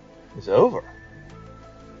is over.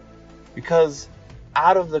 Because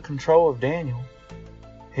out of the control of Daniel,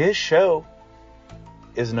 his show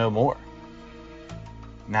is no more.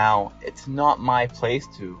 Now, it's not my place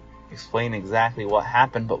to explain exactly what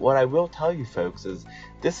happened, but what I will tell you folks is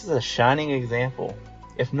this is a shining example,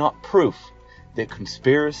 if not proof, that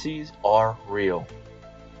conspiracies are real.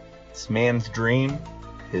 This man's dream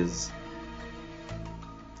is,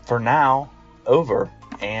 for now, over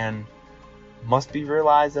and must be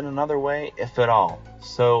realized in another way, if at all.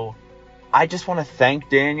 So, I just want to thank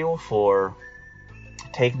Daniel for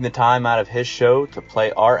taking the time out of his show to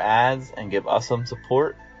play our ads and give us some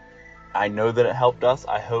support. I know that it helped us.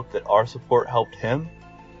 I hope that our support helped him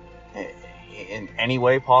in any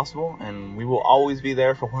way possible, and we will always be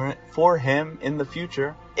there for him in the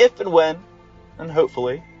future, if and when, and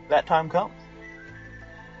hopefully, that time comes.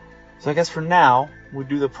 So I guess for now, we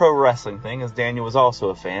do the pro wrestling thing, as Daniel was also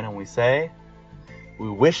a fan, and we say, we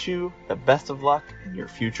wish you the best of luck in your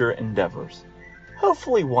future endeavors.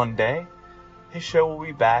 Hopefully one day, his show will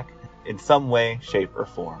be back in some way, shape, or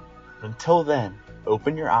form. But until then,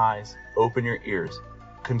 open your eyes, open your ears.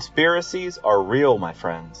 Conspiracies are real, my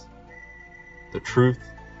friends. The truth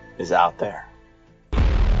is out there.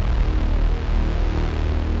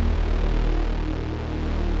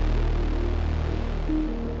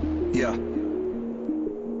 Yeah.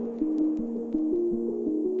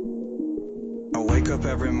 I wake up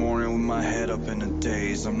every morning with my head up in a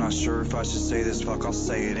daze. I'm not sure if I should say this, fuck, I'll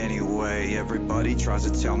say it anyway. Everybody tries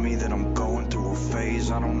to tell me that I'm going through a phase.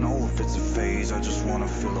 I don't know if it's a phase, I just wanna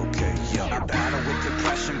feel okay, yeah. I battle with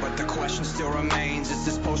depression, but the question still remains. Is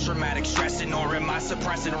this post-traumatic stressing, or am I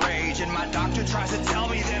suppressing rage? And my doctor tries to tell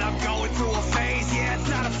me that I'm going through a phase. Yeah, it's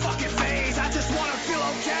not a fucking phase, I just wanna feel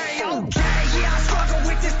okay. Okay, yeah, I struggle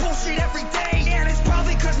with this bullshit every day. And it's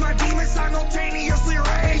probably cause my demons simultaneously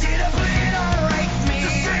rage. It obliterates me, the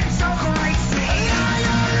strength so grace me.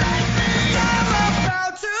 I'm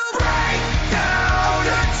about to break down,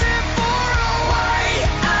 a temporal way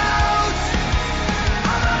out.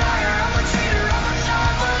 I'm a liar,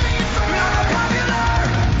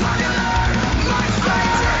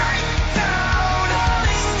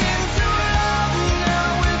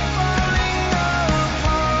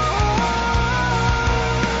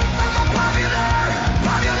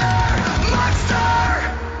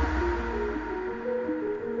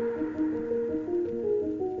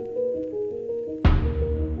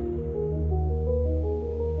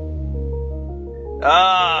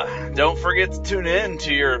 Don't forget to tune in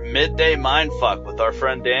to your midday mindfuck with our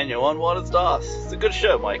friend Daniel on What Is DOS. It's a good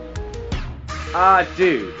show, Mike.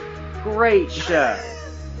 Dude, great show.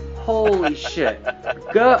 Holy shit.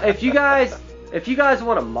 Go if you guys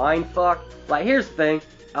want to mindfuck, like here's the thing,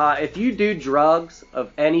 if you do drugs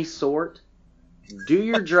of any sort, do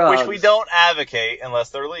your drugs. Which we don't advocate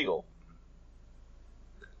unless they're legal.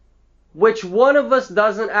 Which one of us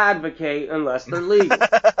doesn't advocate unless they're legal?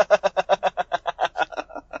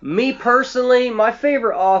 Me personally, my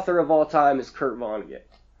favorite author of all time is Kurt Vonnegut.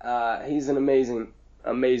 He's an amazing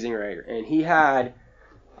writer. And he had,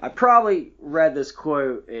 I probably read this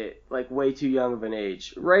quote at like way too young of an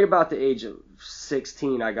age. Right about the age of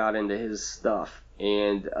 16, I got into his stuff.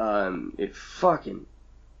 And it fucking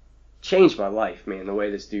changed my life, man, the way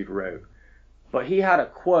this dude wrote. But he had a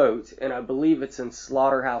quote, and I believe it's in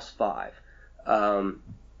Slaughterhouse-Five,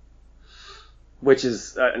 which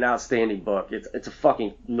is an outstanding book. It's a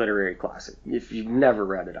fucking literary classic. If you've never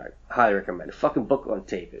read it, I highly recommend it. Fucking book on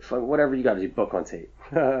tape it. Fucking whatever you got to do, book on tape.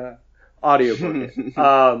 Audio book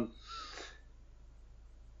it.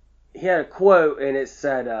 He had a quote, and it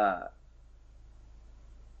said,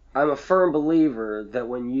 I'm a firm believer that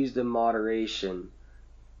when used in moderation,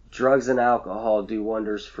 drugs and alcohol do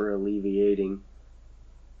wonders for alleviating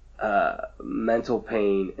mental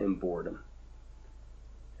pain and boredom.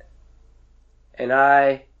 And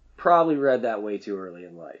I probably read that way too early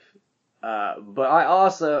in life. But I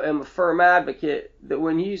also am a firm advocate that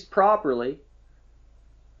when used properly,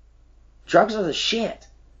 drugs are the shit.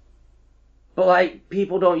 But, like,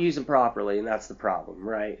 people don't use them properly, and that's the problem,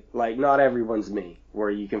 right? Like, not everyone's me, where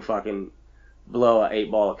you can fucking blow an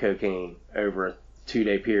 8-ball of cocaine over a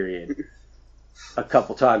 2-day period a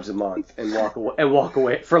couple times a month and walk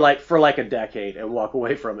away for like a decade and walk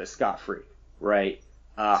away from it scot-free, right?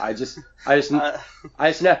 I just know.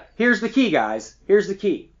 Here's the key, guys. Here's the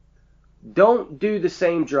key. Don't do the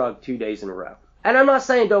same drug 2 days in a row. And I'm not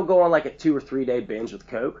saying don't go on like a 2 or 3 day binge with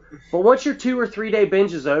coke, but once your 2 or 3 day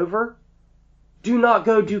binge is over, do not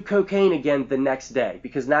go do cocaine again the next day,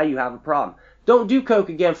 because now you have a problem. Don't do coke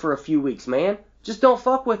again for a few weeks, man. Just don't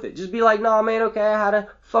fuck with it. Just be like, nah, man, okay, I had a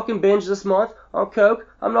fucking binge this month on coke.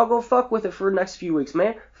 I'm not gonna fuck with it for the next few weeks,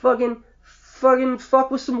 man. Fucking fuck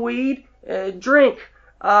with some weed, drink,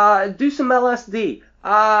 do some LSD.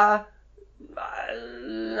 I'm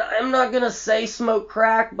not gonna say smoke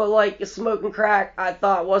crack, but like smoking crack, I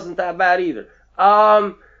thought wasn't that bad either.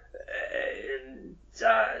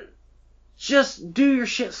 Just do your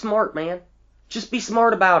shit smart, man. Just be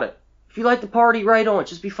smart about it. If you like to party, right on.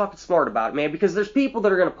 Just be fucking smart about it, man. Because there's people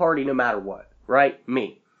that are gonna party no matter what, right?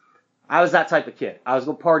 Me. I was that type of kid. I was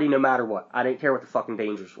gonna party no matter what. I didn't care what the fucking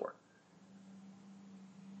dangers were.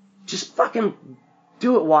 Just fucking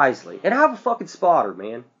do it wisely. And have a fucking spotter,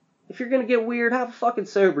 man. If you're gonna get weird, have a fucking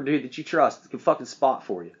sober dude that you trust that can fucking spot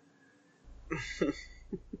for you.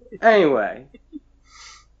 Anyway.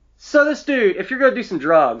 So this dude, if you're gonna do some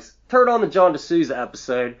drugs, turn on the John D'Souza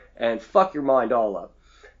episode and fuck your mind all up.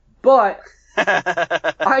 But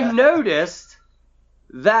I noticed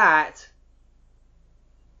that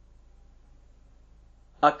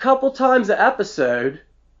a couple times an episode,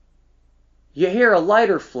 you hear a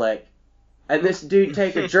lighter flick, and this dude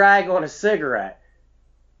take a drag on a cigarette.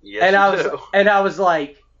 Yes, And I was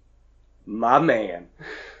like, my man.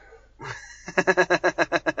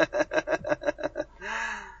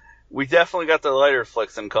 We definitely got the lighter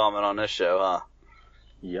flicks in common on this show, huh?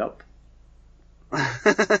 Yep.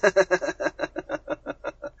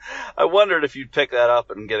 I wondered if you'd pick that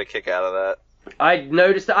up and get a kick out of that. I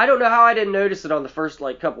noticed it. I don't know how I didn't notice it on the first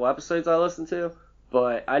couple episodes I listened to,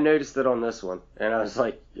 but I noticed it on this one, and I was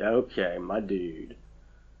like, okay, my dude.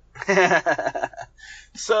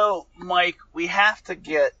 So, Mike, we have to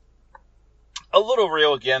get a little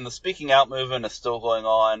real again. The speaking out movement is still going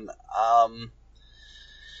on.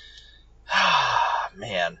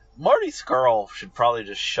 Man, Marty Scurll should probably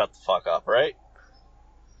just shut the fuck up, right?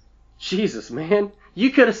 Jesus, man.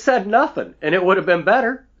 You could have said nothing, and it would have been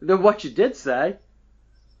better than what you did say.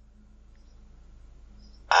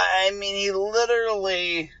 I mean, he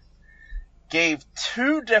literally gave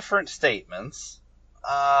 2 different statements.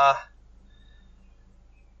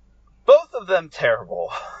 Both of them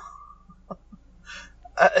terrible.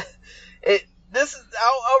 I'll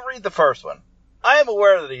read the first one. I am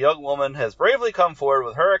aware that a young woman has bravely come forward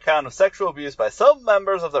with her account of sexual abuse by some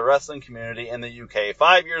members of the wrestling community in the UK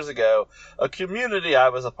 5 years ago, a community I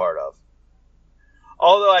was a part of.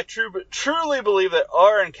 Although I truly believe that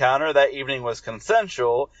our encounter that evening was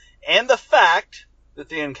consensual, and the fact that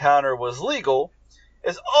the encounter was legal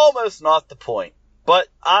is almost not the point. But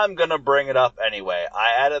I'm gonna bring it up anyway.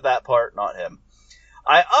 I added that part, not him.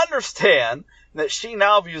 I understand that she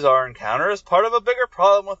now views our encounter as part of a bigger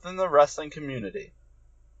problem within the wrestling community.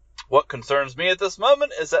 What concerns me at this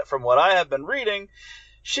moment is that from what I have been reading,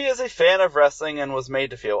 she is a fan of wrestling and was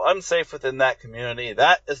made to feel unsafe within that community.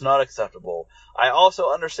 That is not acceptable. I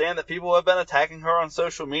also understand that people have been attacking her on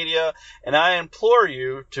social media, and I implore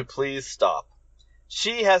you to please stop.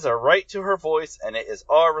 She has a right to her voice, and it is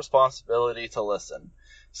our responsibility to listen.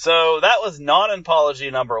 So that was non-apology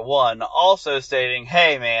number 1, also stating,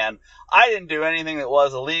 hey man, I didn't do anything that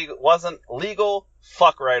wasn't legal,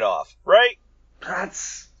 fuck right off, right?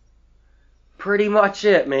 That's pretty much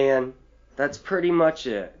it, man. That's pretty much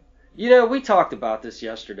it. You know, we talked about this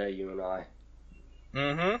yesterday, you and I.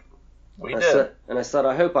 Mm-hmm. We did. I said,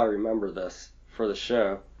 I hope I remember this for the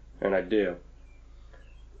show, and I do.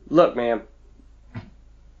 Look, man.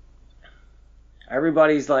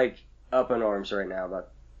 Everybody's, like, up in arms right now about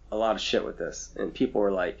a lot of shit with this. And people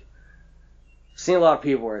are, like, seen a lot of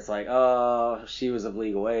people where it's like, oh, she was of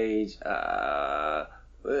legal age.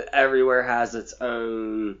 Everywhere has its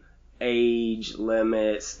own age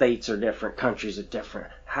limit. States are different. Countries are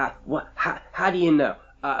different. How do you know?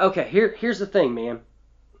 Okay, here's the thing, man.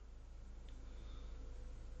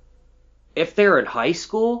 If they're in high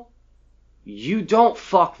school, you don't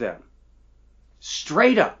fuck them.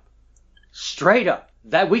 Straight up.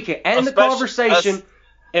 That we can end the conversation.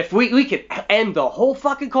 If we could end the whole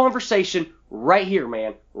fucking conversation right here,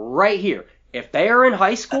 man. Right here. If they are in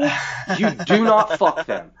high school, you do not fuck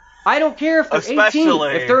them. I don't care if they're 18.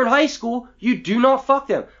 If they're in high school, you do not fuck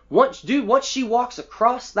them. Once she walks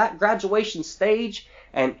across that graduation stage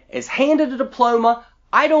and is handed a diploma,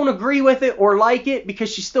 I don't agree with it or like it because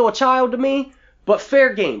she's still a child to me. But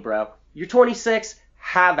fair game, bro. You're 26.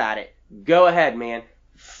 Have at it. Go ahead, man.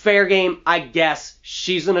 Fair game. I guess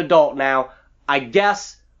she's an adult now. I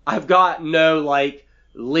guess I've got no, like,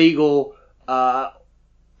 legal...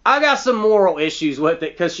 I got some moral issues with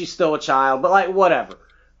it because she's still a child. But, like, whatever.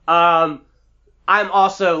 I'm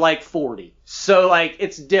also, like, 40. So, like,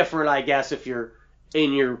 it's different, I guess, if you're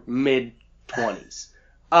in your mid-20s.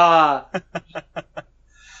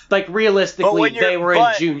 Like, realistically, they were in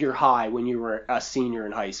junior high when you were a senior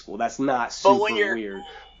in high school. That's not super weird.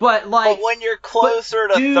 But, like... But when you're closer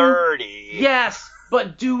to 30... Yes,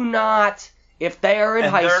 but do not... If they are in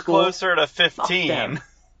high school... they're closer to 15...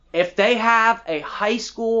 If they have a high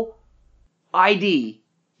school ID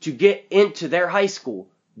to get into their high school,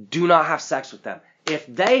 do not have sex with them. If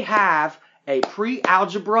they have a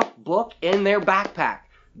pre-algebra book in their backpack,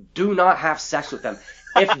 do not have sex with them.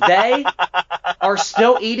 If they are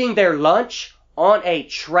still eating their lunch on a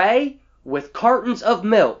tray with cartons of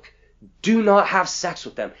milk, do not have sex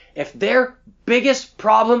with them. If their biggest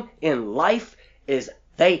problem in life is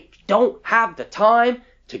they don't have the time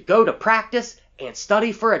to go to practice and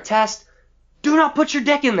study for a test, do not put your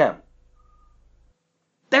dick in them.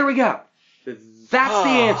 There we go. That's the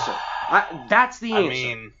answer. That's the answer. I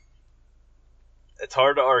mean, it's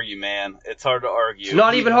hard to argue, man. It's hard to argue. It's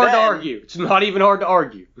not even hard to argue. It's not even hard to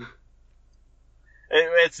argue.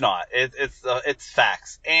 It's not. It's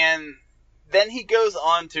facts. And then he goes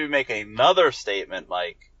on to make another statement,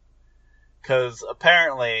 Mike. Because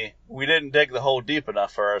apparently we didn't dig the hole deep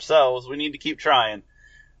enough for ourselves. We need to keep trying.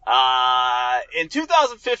 In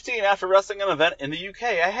 2015, after wrestling an event in the UK,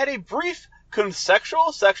 I had a brief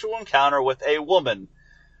consensual sexual encounter with a woman.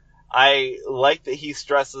 I like that he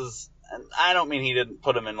stresses, and I don't mean he didn't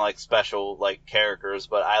put them in like special like characters,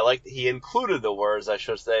 but I like that he included the words, I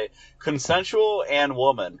should say, consensual and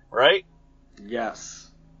woman, right? Yes.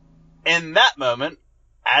 In that moment,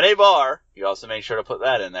 at a bar, you also make sure to put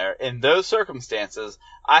that in there, in those circumstances,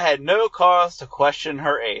 I had no cause to question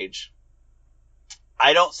her age.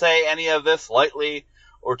 I don't say any of this lightly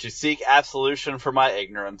or to seek absolution for my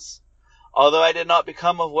ignorance. Although I did not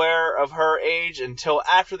become aware of her age until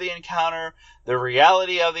after the encounter, the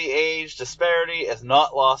reality of the age disparity is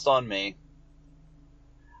not lost on me.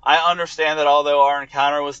 I understand that although our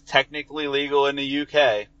encounter was technically legal in the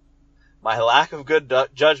UK, my lack of good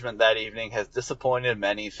judgment that evening has disappointed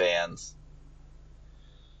many fans.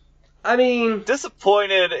 I mean...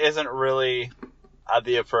 Disappointed isn't really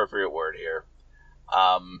the appropriate word here.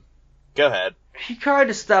 Go ahead. He kind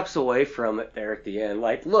of steps away from it there at the end.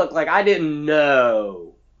 Like, look, like, I didn't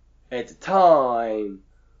know at the time,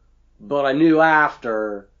 but I knew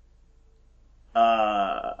after.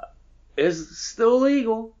 It's still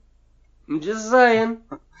legal. I'm just saying.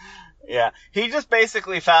 Yeah, he just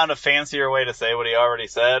basically found a fancier way to say what he already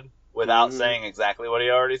said without saying exactly what he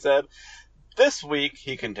already said. This week,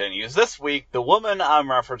 he continues, this week, the woman I'm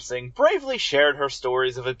referencing bravely shared her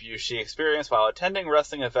stories of abuse she experienced while attending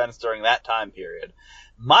wrestling events during that time period.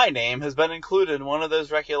 My name has been included in one of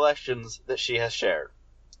those recollections that she has shared.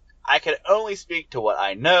 I can only speak to what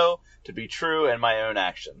I know to be true in my own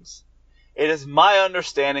actions. It is my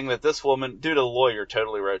understanding that this woman, dude, a lawyer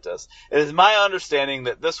totally wrote this. It is my understanding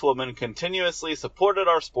that this woman continuously supported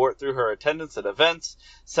our sport through her attendance at events,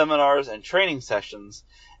 seminars, and training sessions,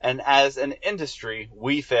 and as an industry,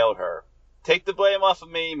 we failed her. Take the blame off of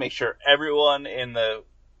me, make sure everyone in the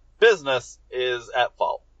business is at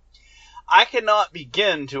fault. I cannot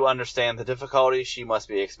begin to understand the difficulties she must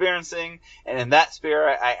be experiencing, and in that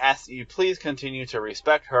spirit, I ask that you please continue to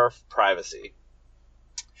respect her privacy.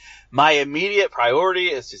 My immediate priority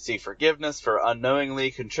is to seek forgiveness for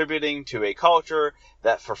unknowingly contributing to a culture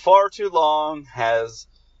that for far too long has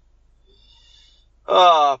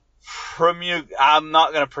I'm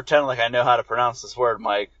not going to pretend like I know how to pronounce this word,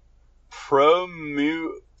 Mike.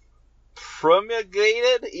 Promulgated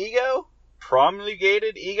ego?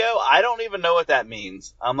 Promulgated ego? I don't even know what that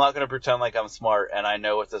means. I'm not going to pretend like I'm smart and I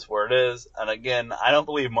know what this word is. And again, I don't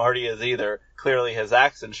believe Marty is either. Clearly his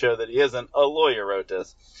accents show that he isn't. A lawyer wrote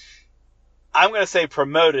this. I'm going to say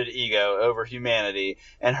promoted ego over humanity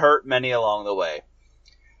and hurt many along the way.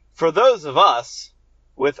 For those of us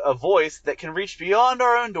with a voice that can reach beyond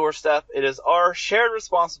our own doorstep, it is our shared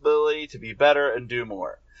responsibility to be better and do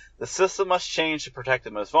more. The system must change to protect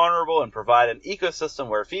the most vulnerable and provide an ecosystem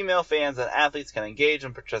where female fans and athletes can engage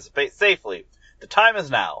and participate safely. The time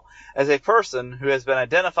is now. As a person who has been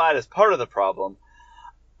identified as part of the problem,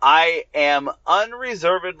 I am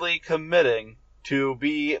unreservedly committing to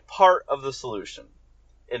be part of the solution.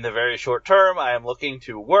 In the very short term, I am looking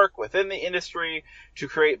to work within the industry to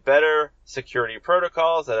create better security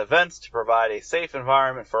protocols at events to provide a safe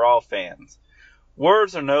environment for all fans.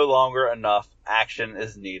 Words are no longer enough. Action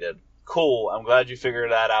is needed. Cool. I'm glad you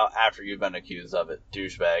figured that out after you've been accused of it,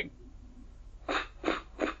 douchebag.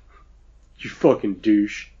 You fucking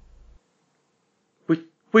douche.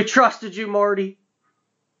 We trusted you, Marty.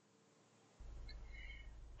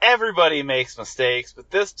 Everybody makes mistakes, but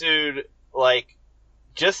this dude,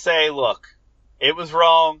 just say, look, it was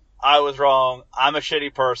wrong, I was wrong, I'm a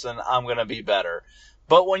shitty person, I'm gonna be better.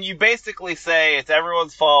 But when you basically say it's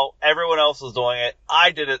everyone's fault, everyone else is doing it, I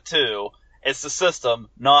did it too, it's the system,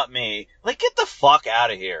 not me, get the fuck out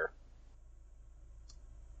of here.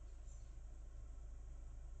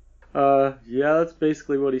 Yeah, that's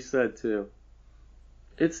basically what he said too.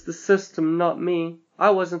 It's the system, not me.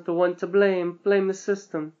 I wasn't the one to blame. Blame the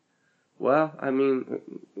system. Well, I mean,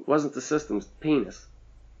 it wasn't the system's penis.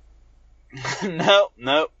 Nope,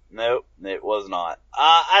 it was not.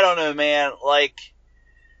 I don't know, man,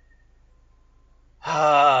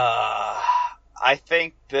 I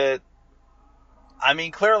think that,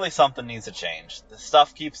 clearly something needs to change.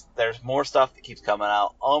 There's more stuff that keeps coming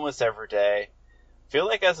out almost every day. I feel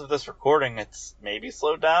like as of this recording, it's maybe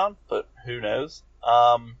slowed down, but who knows?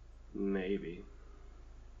 Maybe.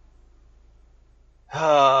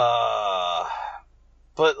 But,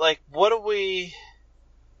 what do we...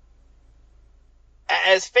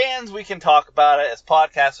 As fans, we can talk about it. As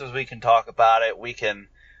podcasters, we can talk about it. We can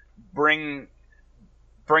bring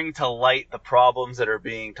to light the problems that are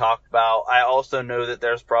being talked about. I also know that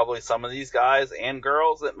there's probably some of these guys and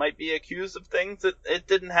girls that might be accused of things that it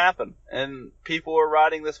didn't happen. And people are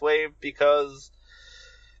riding this wave because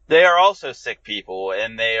they are also sick people,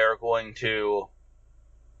 and they are going to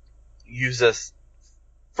use this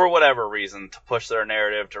for whatever reason to push their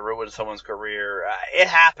narrative, to ruin someone's career. It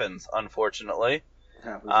happens, unfortunately. It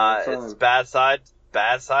happens all the time. It's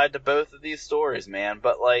bad side to both of these stories, man.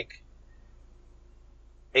 But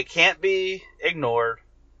it can't be ignored.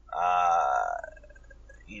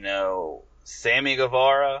 Sammy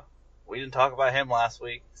Guevara, we didn't talk about him last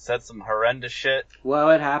week, said some horrendous shit. Well,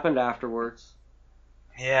 it happened afterwards.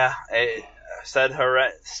 Yeah, it said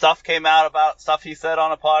stuff came out about stuff he said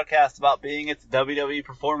on a podcast about being at the WWE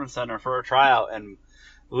Performance Center for a tryout, and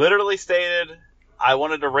literally stated, I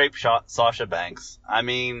wanted to rape Sasha Banks.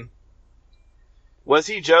 Was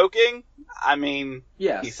he joking?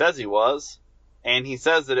 Yes. He says he was. And he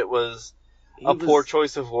says that it was poor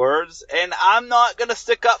choice of words. And I'm not going to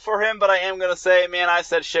stick up for him, but I am going to say, man, I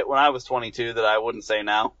said shit when I was 22 that I wouldn't say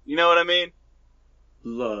now. You know what I mean?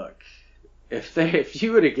 Look, if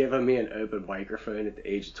you would have given me an open microphone at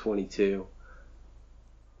the age of 22,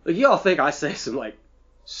 y'all think I say some,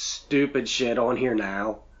 stupid shit on here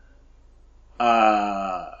now?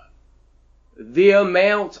 The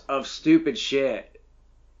amount of stupid shit.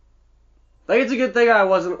 It's a good thing I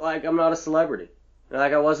wasn't, I'm not a celebrity.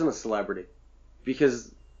 I wasn't a celebrity.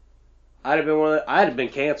 Because I'd have been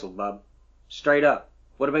canceled, bub. Straight up.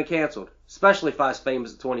 Would have been canceled. Especially if I was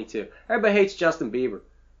famous at 22. Everybody hates Justin Bieber.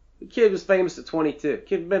 The kid was famous at 22.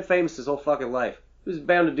 Kid had been famous his whole fucking life. He was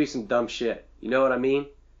bound to do some dumb shit. You know what I mean?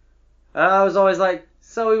 I was always like,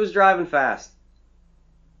 so he was driving fast.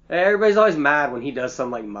 Everybody's always mad when he does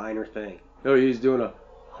some like minor thing. Oh, he's doing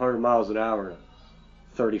 100 miles an hour and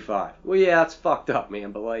 35. Well, yeah, that's fucked up,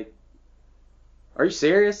 man. But like, are you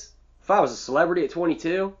serious? If I was a celebrity at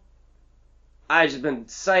 22, I'd just been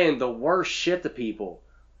saying the worst shit to people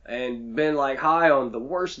and been like high on the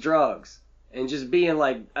worst drugs and just being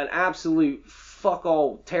like an absolute fuck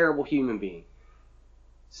all terrible human being.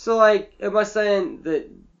 So like, am I saying that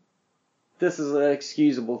this is an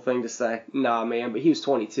excusable thing to say? Nah, man, but he was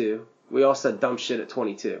 22. We all said dumb shit at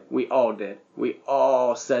 22. We all did. We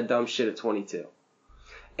all said dumb shit at 22.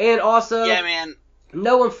 And also, yeah, man,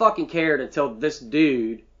 no one fucking cared until this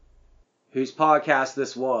dude, whose podcast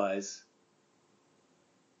this was,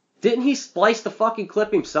 didn't he splice the fucking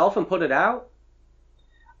clip himself and put it out?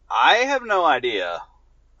 I have no idea.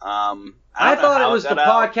 I thought it was the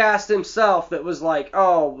podcast himself that was like,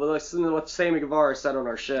 oh, listen to what Sammy Guevara said on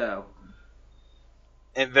our show.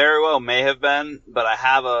 It very well may have been, but I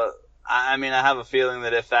have a feeling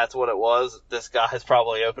that if that's what it was, this guy is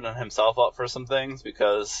probably opening himself up for some things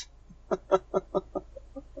because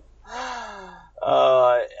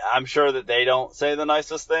I'm sure that they don't say the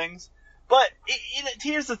nicest things. But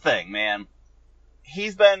here's the thing, man.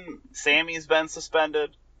 Sammy's been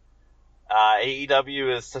suspended.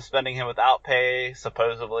 AEW is suspending him without pay,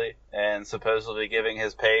 supposedly, and supposedly giving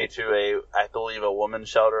his pay to I believe, a women's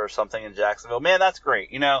shelter or something in Jacksonville. Man, that's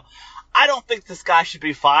great. You know, I don't think this guy should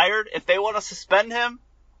be fired. If they want to suspend him,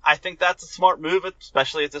 I think that's a smart move,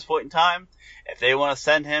 especially at this point in time. If they want to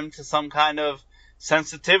send him to some kind of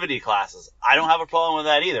sensitivity classes, I don't have a problem with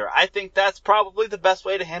that either. I think that's probably the best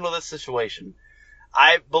way to handle this situation.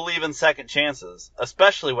 I believe in second chances,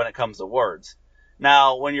 especially when it comes to words.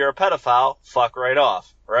 Now, when you're a pedophile, fuck right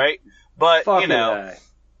off, right? But, Fuck you know,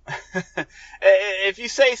 if you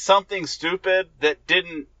say something stupid that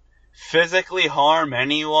didn't physically harm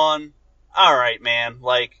anyone, alright, man,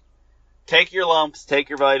 like, take your lumps, take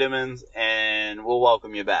your vitamins, and we'll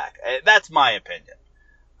welcome you back. That's my opinion.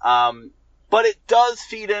 But it does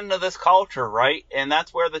feed into this culture, right? And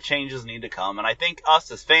that's where the changes need to come. And I think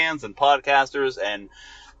us as fans and podcasters and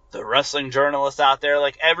the wrestling journalists out there,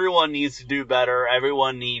 like, everyone needs to do better.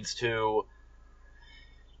 Everyone needs to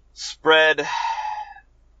spread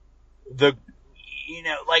the, you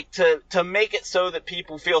know, like, to make it so that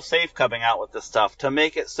people feel safe coming out with this stuff. To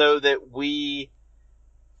make it so that we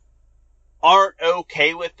aren't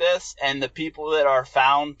okay with this, and the people that are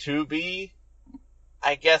found to be,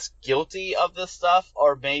 I guess, guilty of this stuff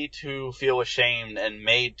are made to feel ashamed and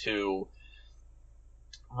made to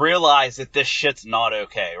realize that this shit's not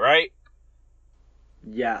okay, right?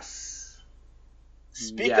 Yes.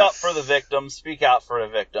 Speak up for the victims. Speak out for the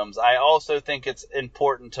victims. I also think it's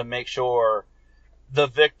important to make sure the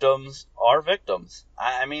victims are victims.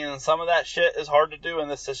 I mean, some of that shit is hard to do in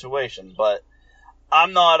this situation, but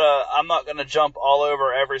I'm not going to jump all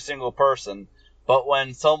over every single person. But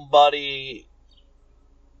when somebody,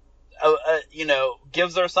 you know,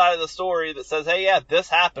 gives their side of the story that says, hey, yeah, this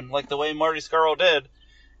happened, like the way Marty Scurll did,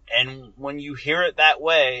 and when you hear it that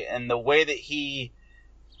way, and the way that he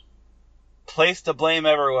placed the blame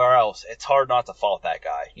everywhere else, it's hard not to fault that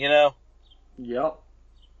guy, you know? Yep.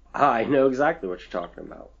 I know exactly what you're talking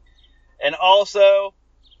about. And also,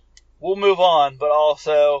 we'll move on, but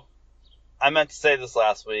also, I meant to say this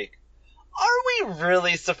last week, are we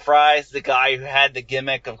really surprised the guy who had the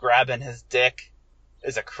gimmick of grabbing his dick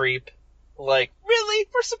is a creep? Like, really?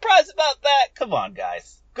 We're surprised about that? Come on,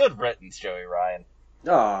 guys. Good riddance, Joey Ryan.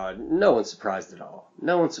 Oh, no one's surprised at all.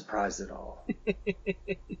 No one's surprised at all.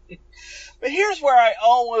 But here's where I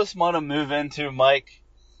almost want to move into, Mike.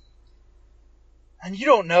 And you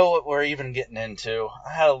don't know what we're even getting into.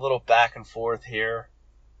 I had a little back and forth here.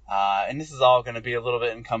 And this is all going to be a little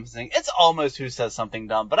bit encompassing. It's almost Who Says Something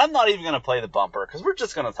Dumb, but I'm not even going to play the bumper, because we're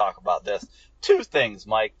just going to talk about this. Two things,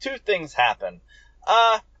 Mike. Two things happen.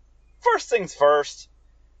 First things first.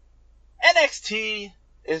 NXT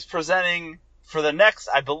is presenting for the next,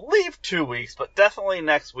 I believe, 2 weeks, but definitely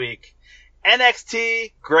next week,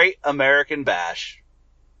 NXT Great American Bash.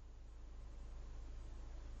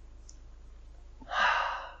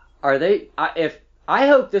 Are they? I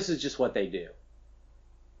hope this is just what they do.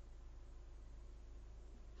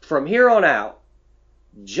 From here on out,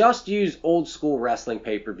 just use old school wrestling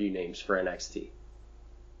pay-per-view names for NXT.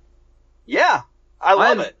 Yeah, I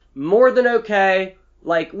love it. More than okay.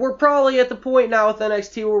 Like, we're probably at the point now with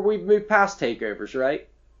NXT where we've moved past takeovers, right?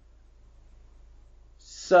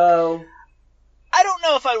 So I don't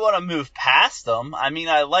know if I'd want to move past them. I mean,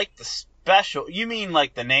 I like the special. You mean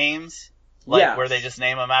like the names? Like yes. where they just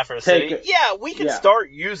name them after a city? Yeah, we can start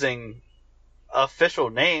using official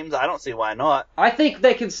names. I don't see why not. I think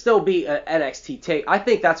they can still be an NXT take. I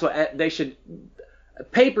think that's what they should.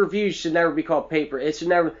 Pay-per-views should never be called paper. It should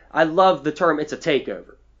never. I love the term. It's a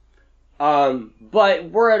takeover. But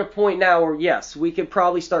we're at a point now where yes, we could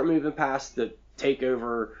probably start moving past the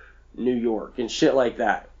takeover New York and shit like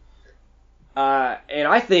that. And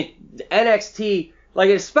I think NXT, like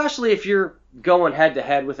especially if you're going head to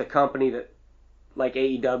head with a company that like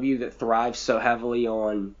AEW that thrives so heavily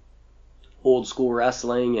on old school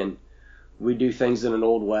wrestling and we do things in an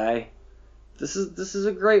old way. This is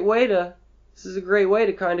a great way to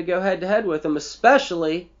kind of go head to head with them,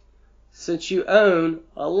 especially since you own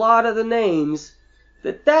a lot of the names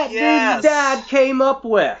that dude's dad came up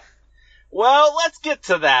with. Well, let's get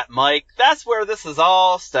to that, Mike. That's where this is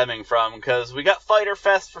all stemming from, because we got Fyter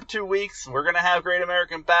Fest for 2 weeks, and we're going to have Great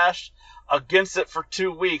American Bash against it for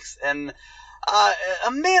 2 weeks, and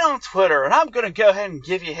a man on Twitter, and I'm going to go ahead and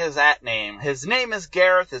give you his @name. His name is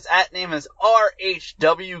Gareth. His @name is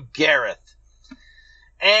RHW Gareth.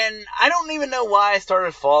 And I don't even know why I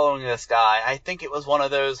started following this guy. I think it was one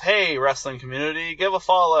of those, hey, wrestling community, give a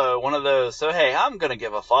follow. One of those, so hey, I'm going to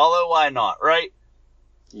give a follow. Why not, right?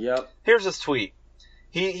 Yep. Here's his tweet.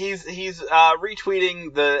 He's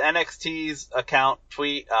retweeting the NXT's account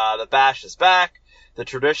tweet. The Bash is back. The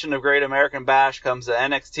tradition of Great American Bash comes to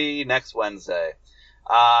NXT next Wednesday.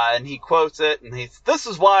 And he quotes it, and this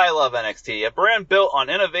is why I love NXT, a brand built on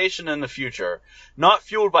innovation in the future, not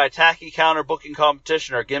fueled by tacky counter-booking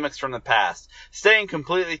competition or gimmicks from the past, staying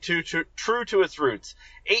completely true to its roots.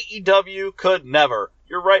 AEW could never.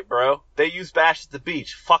 You're right, bro. They use Bash at the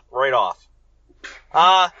beach. Fuck right off.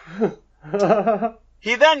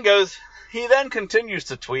 He then continues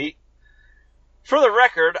to tweet, for the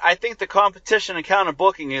record, I think the competition and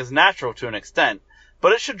counter-booking is natural to an extent,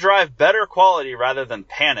 but it should drive better quality rather than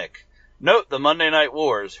panic. Note the Monday Night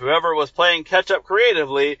Wars. Whoever was playing catch-up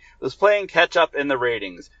creatively was playing catch-up in the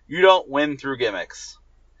ratings. You don't win through gimmicks.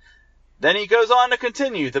 Then he goes on to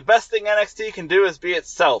continue. The best thing NXT can do is be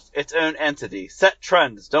itself, its own entity. Set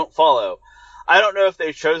trends, don't follow. I don't know if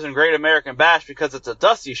they've chosen Great American Bash because it's a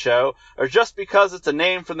Dusty show, or just because it's a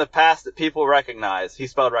name from the past that people recognize. He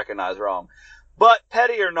spelled recognize wrong. But,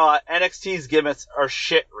 petty or not, NXT's gimmicks are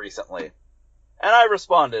shit recently. And I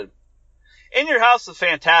responded, In Your House was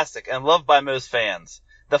fantastic and loved by most fans.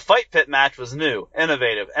 The Fight Pit match was new,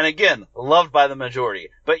 innovative, and again, loved by the majority.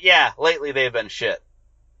 But yeah, lately they've been shit.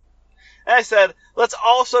 And I said, let's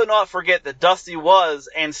also not forget that Dusty was,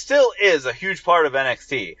 and still is, a huge part of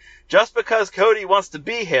NXT. Just because Cody wants to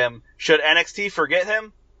be him, should NXT forget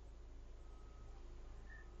him?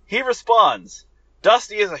 He responds,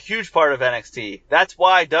 Dusty is a huge part of NXT. That's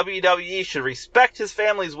why WWE should respect his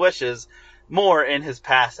family's wishes more in his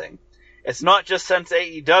passing. It's not just since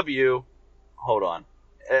AEW... Hold on.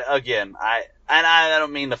 Again, I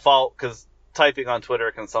don't mean to fault, because typing on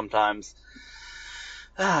Twitter can sometimes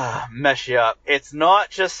mess you up. It's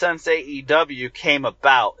not just since AEW came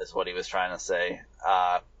about, is what he was trying to say.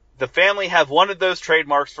 The family have wanted those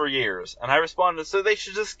trademarks for years. And I responded, so they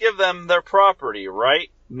should just give them their property,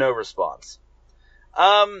 right? No response.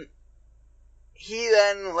 He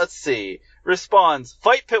then, let's see, responds,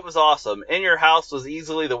 Fight Pit was awesome. In Your House was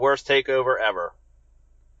easily the worst takeover ever.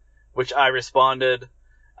 Which I responded,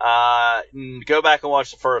 go back and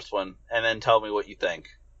watch the first one, and then tell me what you think.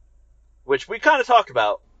 Which we kind of talked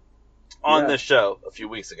about on this show a few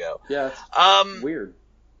weeks ago. Yeah, it's weird.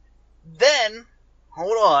 Then,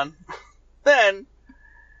 hold on, then,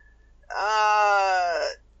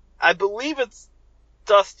 I believe it's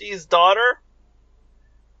Dusty's daughter,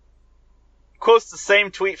 quotes the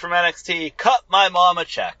same tweet from NXT, cut my mom a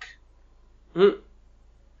check.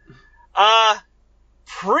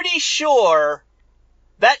 Pretty sure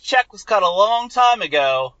that check was cut a long time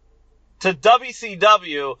ago to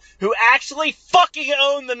WCW, who actually fucking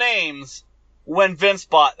owned the names when Vince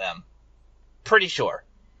bought them. Pretty sure.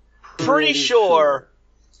 Pretty sure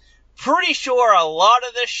a lot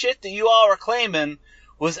of this shit that you all were claiming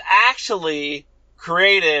was actually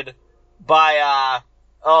created by,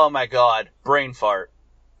 oh my god, brain fart.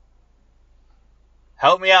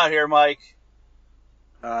 Help me out here, Mike.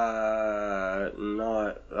 Not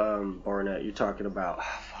Barnett. You're talking about,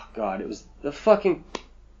 God, it was the fucking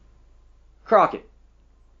Crockett.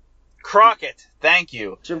 Crockett, thank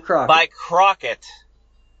you. Jim Crockett. By Crockett.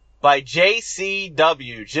 By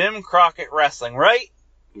JCW, Jim Crockett Wrestling, right?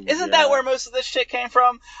 Isn't that where most of this shit came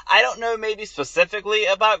from? I don't know maybe specifically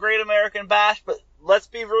about Great American Bash, but let's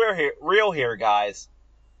be real here, guys.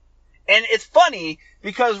 And it's funny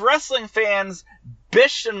because wrestling fans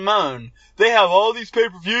bitch and moan. They have all these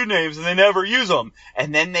pay-per-view names and they never use them.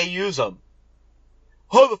 And then they use them.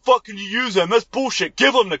 How the fuck can you use them? That's bullshit.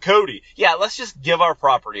 Give them to Cody. Yeah, let's just give our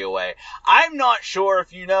property away. I'm not sure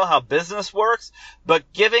if you know how business works,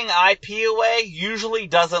 but giving IP away usually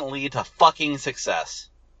doesn't lead to fucking success.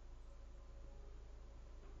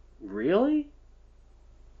 Really?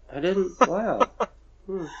 I didn't. Wow.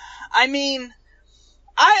 I mean,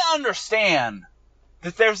 I understand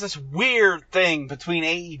that there's this weird thing between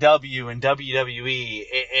AEW and WWE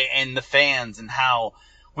and the fans and how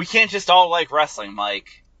we can't just all like wrestling,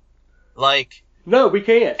 Mike. Like... No, we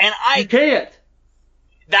can't. And you can't.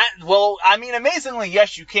 Well, I mean, amazingly,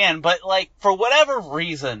 yes, you can, but, like, for whatever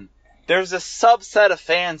reason, there's a subset of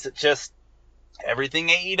fans that just... Everything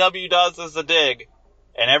AEW does is a dig,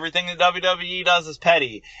 and everything that WWE does is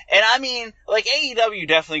petty. And, I mean, like, AEW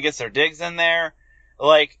definitely gets their digs in there.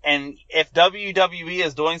 Like, and if WWE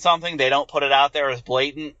is doing something, they don't put it out there as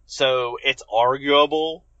blatant, so it's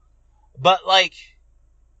arguable. But, like...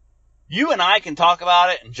 You and I can talk about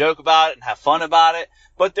it and joke about it and have fun about it,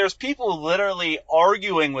 but there's people literally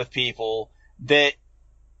arguing with people that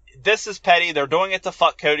this is petty, they're doing it to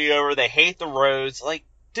fuck Cody over, they hate the Rhodes. Like,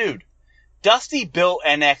 dude, Dusty built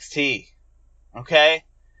NXT, okay?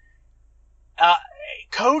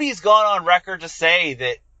 Cody's gone on record to say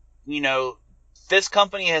that, you know, this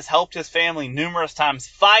company has helped his family numerous times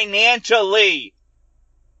financially.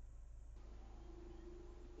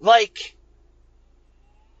 Like...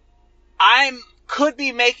 could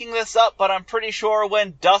be making this up, but I'm pretty sure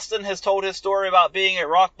when Dustin has told his story about being at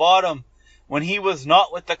rock bottom, when he was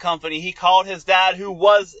not with the company, he called his dad, who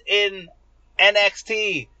was in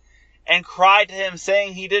NXT, and cried to him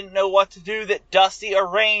saying he didn't know what to do, that Dusty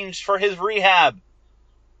arranged for his rehab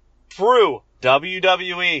through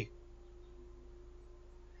WWE.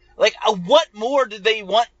 Like, what more did they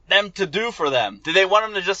want them to do for them? Did they want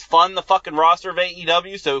them to just fund the fucking roster of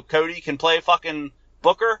AEW so Cody can play fucking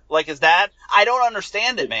Booker like his dad? I don't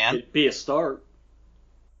understand it, man. It'd be a start.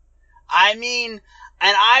 I mean,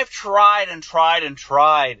 and I've tried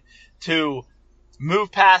to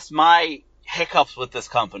move past my hiccups with this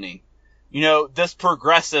company. You know, this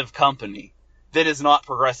progressive company that is not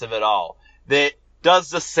progressive at all. That does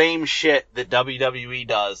the same shit that WWE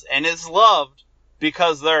does and is loved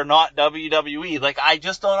because they're not WWE. Like, I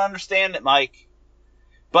just don't understand it, Mike.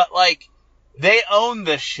 But, like, they own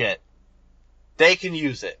this shit. They can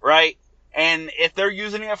use it, right? And if they're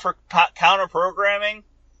using it for counter-programming,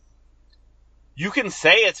 you can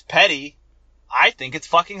say it's petty. I think it's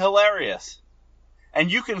fucking hilarious.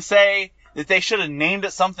 And you can say that they should have named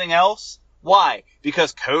it something else. Why?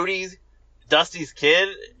 Because Dusty's kid,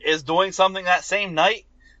 is doing something that same night?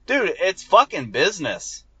 Dude, it's fucking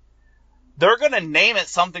business. They're gonna name it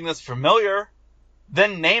something that's familiar,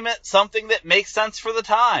 then name it something that makes sense for the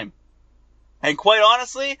time. And quite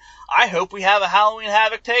honestly, I hope we have a Halloween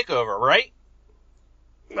Havoc takeover, right?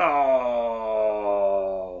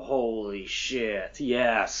 Oh, holy shit.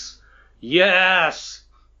 Yes. Yes!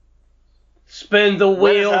 Spin the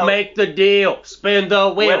wheel, make the deal. Spin the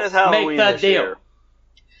wheel, make the deal. Year?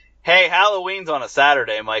 Hey, Halloween's on a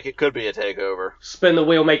Saturday, Mike. It could be a takeover. Spin the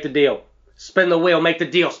wheel, make the deal. Spin the wheel, make the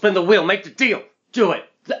deal. Spin the wheel, make the deal. Do it.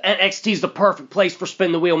 The NXT's the perfect place for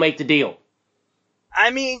spin the wheel, make the deal.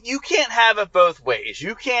 I mean, you can't have it both ways.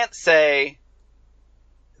 You can't say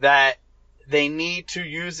that they need to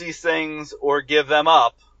use these things or give them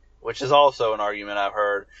up, which is also an argument I've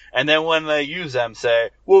heard, and then when they use them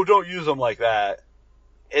say, well, don't use them like that.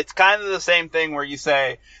 It's kind of the same thing where you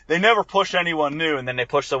say, they never push anyone new, and then they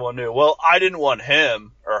push someone new. Well, I didn't want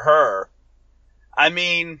him or her. I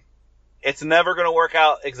mean, it's never going to work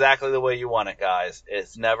out exactly the way you want it, guys.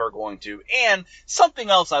 It's never going to. And something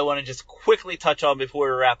else I want to just quickly touch on before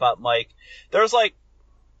we wrap up, Mike. There's like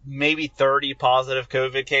maybe 30 positive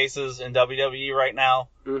COVID cases in WWE right now.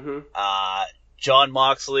 Mm-hmm. Jon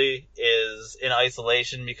Moxley is in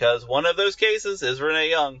isolation because one of those cases is Renee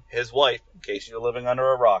Young, his wife, in case you're living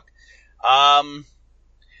under a rock.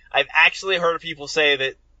 I've actually heard people say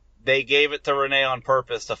that they gave it to Renee on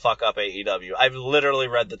purpose to fuck up AEW. I've literally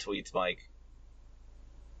read the tweets, Mike.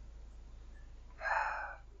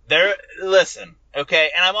 Listen, okay,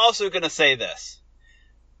 and I'm also gonna say this.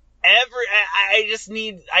 I just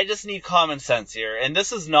need common sense here, and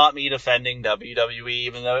this is not me defending WWE,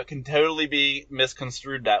 even though it can totally be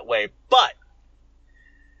misconstrued that way. But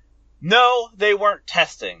no, they weren't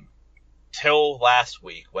testing till last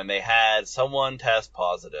week when they had someone test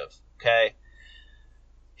positive. Okay.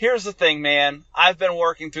 Here's the thing, man. I've been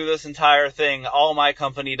working through this entire thing. All my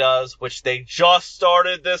company does, which they just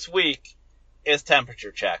started this week, is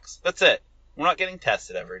temperature checks. That's it. We're not getting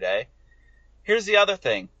tested every day. Here's the other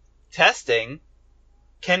thing. Testing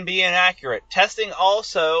can be inaccurate. Testing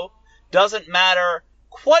also doesn't matter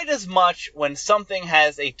quite as much when something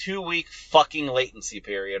has a 2-week fucking latency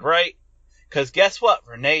period, right? Because guess what?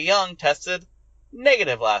 Renee Young tested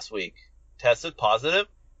negative last week. Tested positive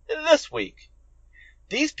this week.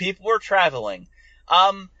 These people were traveling.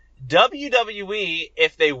 WWE,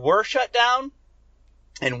 if they were shut down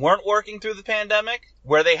and weren't working through the pandemic,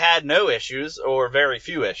 where they had no issues or very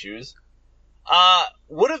few issues,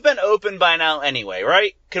 would have been open by now anyway,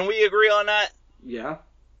 right? Can we agree on that? Yeah.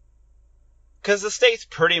 Because the state's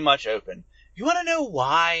pretty much open. You want to know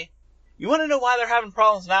why? You want to know why they're having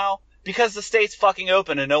problems now? Because the state's fucking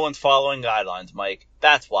open and no one's following guidelines, Mike.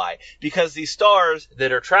 That's why. Because these stars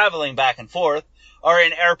that are traveling back and forth are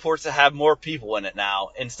in airports that have more people in it now,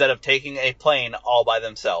 instead of taking a plane all by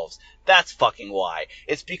themselves. That's fucking why.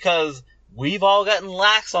 It's because we've all gotten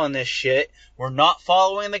lax on this shit. We're not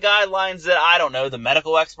following the guidelines that, I don't know, the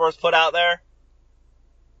medical experts put out there.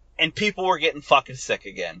 And people were getting fucking sick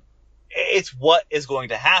again. It's what is going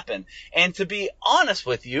to happen. And to be honest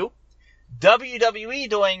with you, WWE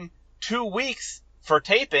doing 2 weeks for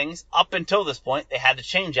tapings up until this point, they had to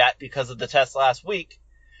change that because of the test last week,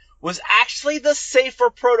 was actually the safer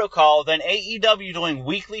protocol than AEW doing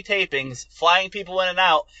weekly tapings, flying people in and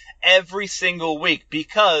out every single week,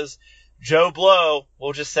 because Joe Blow,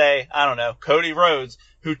 we'll just say, I don't know, Cody Rhodes,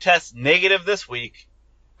 who tests negative this week,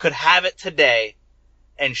 could have it today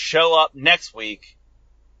and show up next week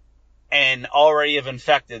and already have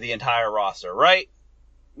infected the entire roster, right?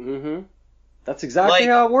 Mm-hmm. That's exactly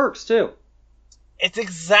how it works, too. It's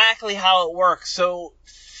exactly how it works. So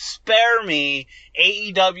spare me,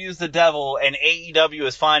 AEW is the devil and AEW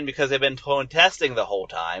is fine because they've been testing the whole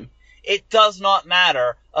time. It does not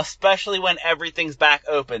matter, especially when everything's back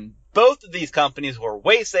open. Both of these companies were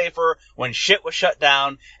way safer when shit was shut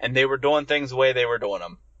down and they were doing things the way they were doing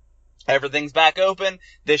them. Everything's back open,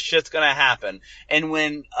 this shit's gonna happen. And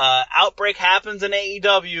when Outbreak happens in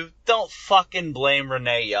AEW, don't fucking blame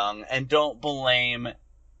Renee Young and don't blame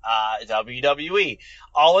WWE.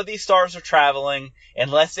 All of these stars are traveling.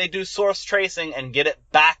 Unless they do source tracing and get it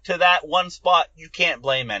back to that one spot, you can't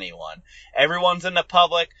blame anyone. Everyone's in the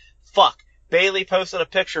public. Fuck. Bayley posted a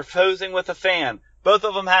picture posing with a fan. Both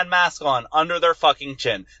of them had masks on under their fucking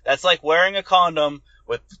chin. That's like wearing a condom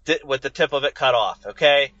with the tip of it cut off,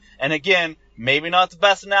 okay? And again, maybe not the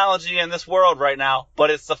best analogy in this world right now,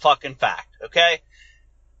 but it's the fucking fact, okay?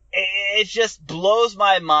 It just blows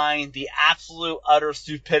my mind, the absolute utter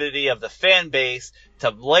stupidity of the fan base to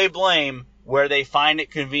lay blame where they find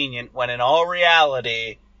it convenient, when in all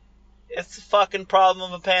reality, it's the fucking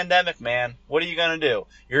problem of a pandemic, man. What are you gonna do?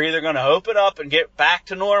 You're either gonna open up and get back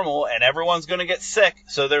to normal and everyone's gonna get sick,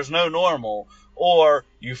 so there's no normal, or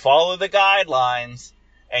you follow the guidelines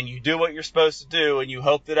and you do what you're supposed to do and you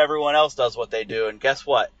hope that everyone else does what they do, and guess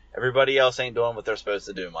what? Everybody else ain't doing what they're supposed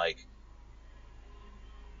to do, Mike.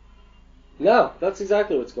 No, that's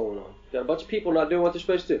exactly what's going on. You got a bunch of people not doing what they're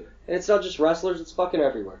supposed to do. And it's not just wrestlers, it's fucking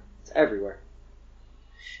everywhere. It's everywhere.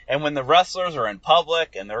 And when the wrestlers are in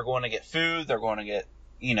public and they're going to get food, they're going to get,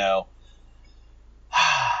 you know,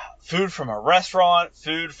 food from a restaurant,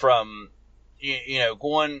 food from, you know,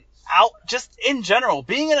 going out, just in general,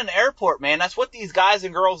 being in an airport, man, that's what these guys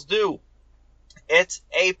and girls do. It's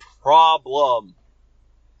a problem.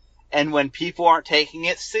 And when people aren't taking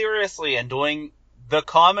it seriously and doing the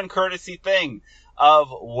common courtesy thing of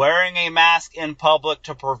wearing a mask in public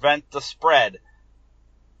to prevent the spread.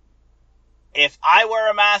 If I wear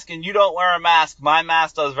a mask and you don't wear a mask, my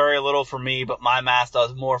mask does very little for me, but my mask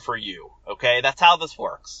does more for you. Okay? That's how this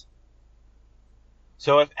works.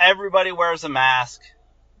 So if everybody wears a mask,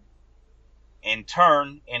 in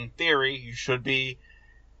turn, in theory, you should be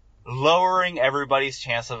lowering everybody's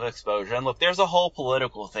chance of exposure. And look, there's a whole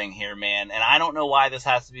political thing here, man, and I don't know why this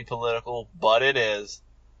has to be political, but it is.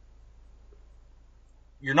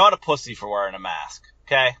 You're not a pussy for wearing a mask,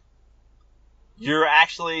 okay? You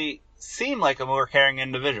actually seem like a more caring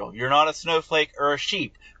individual. You're not a snowflake or a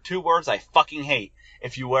sheep. 2 words I fucking hate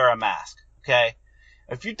if you wear a mask, okay?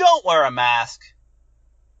 If you don't wear a mask,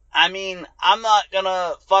 I mean, I'm not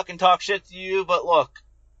gonna fucking talk shit to you, but look,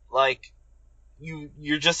 like,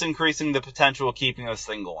 you're just increasing the potential of keeping this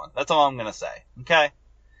thing going. That's all I'm gonna say, okay?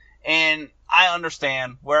 And I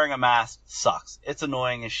understand wearing a mask sucks. It's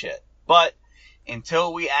annoying as shit. But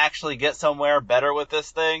until we actually get somewhere better with this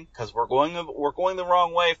thing, because we're going the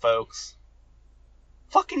wrong way, folks,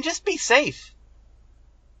 fucking just be safe.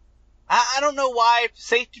 I don't know why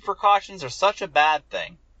safety precautions are such a bad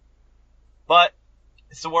thing. But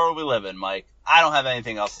it's the world we live in, Mike. I don't have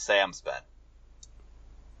anything else to say. I'm spent.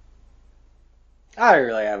 I don't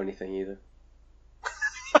really have anything either.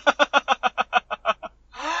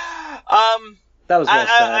 That was well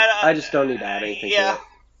said. I just don't need to add anything to it.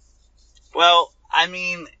 Well, I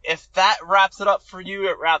mean, if that wraps it up for you,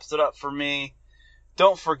 it wraps it up for me.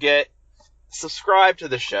 Don't forget, subscribe to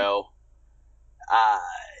the show.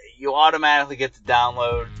 You automatically get the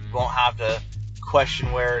download. You won't have to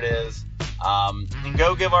question where it is. And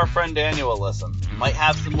go give our friend Daniel a listen. We might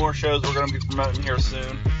have some more shows we're going to be promoting here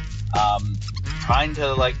soon. Trying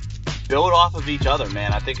to, build off of each other,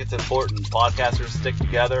 man. I think it's important. Podcasters stick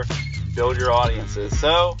together, build your audiences.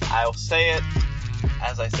 So, I'll say it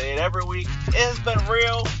as I say it every week. It has been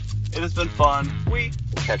real. It has been fun. We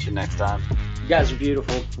will catch you next time. You guys are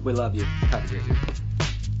beautiful. We love you. Have a great week.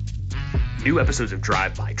 New episodes of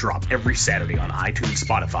Drive By drop every Saturday on iTunes,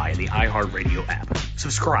 Spotify, and the iHeartRadio app.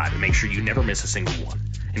 Subscribe and make sure you never miss a single one.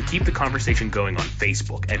 And keep the conversation going on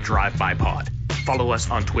Facebook at Drive By Pod. Follow us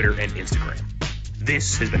on Twitter and Instagram.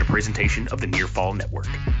 This has been a presentation of the Near Fall Network.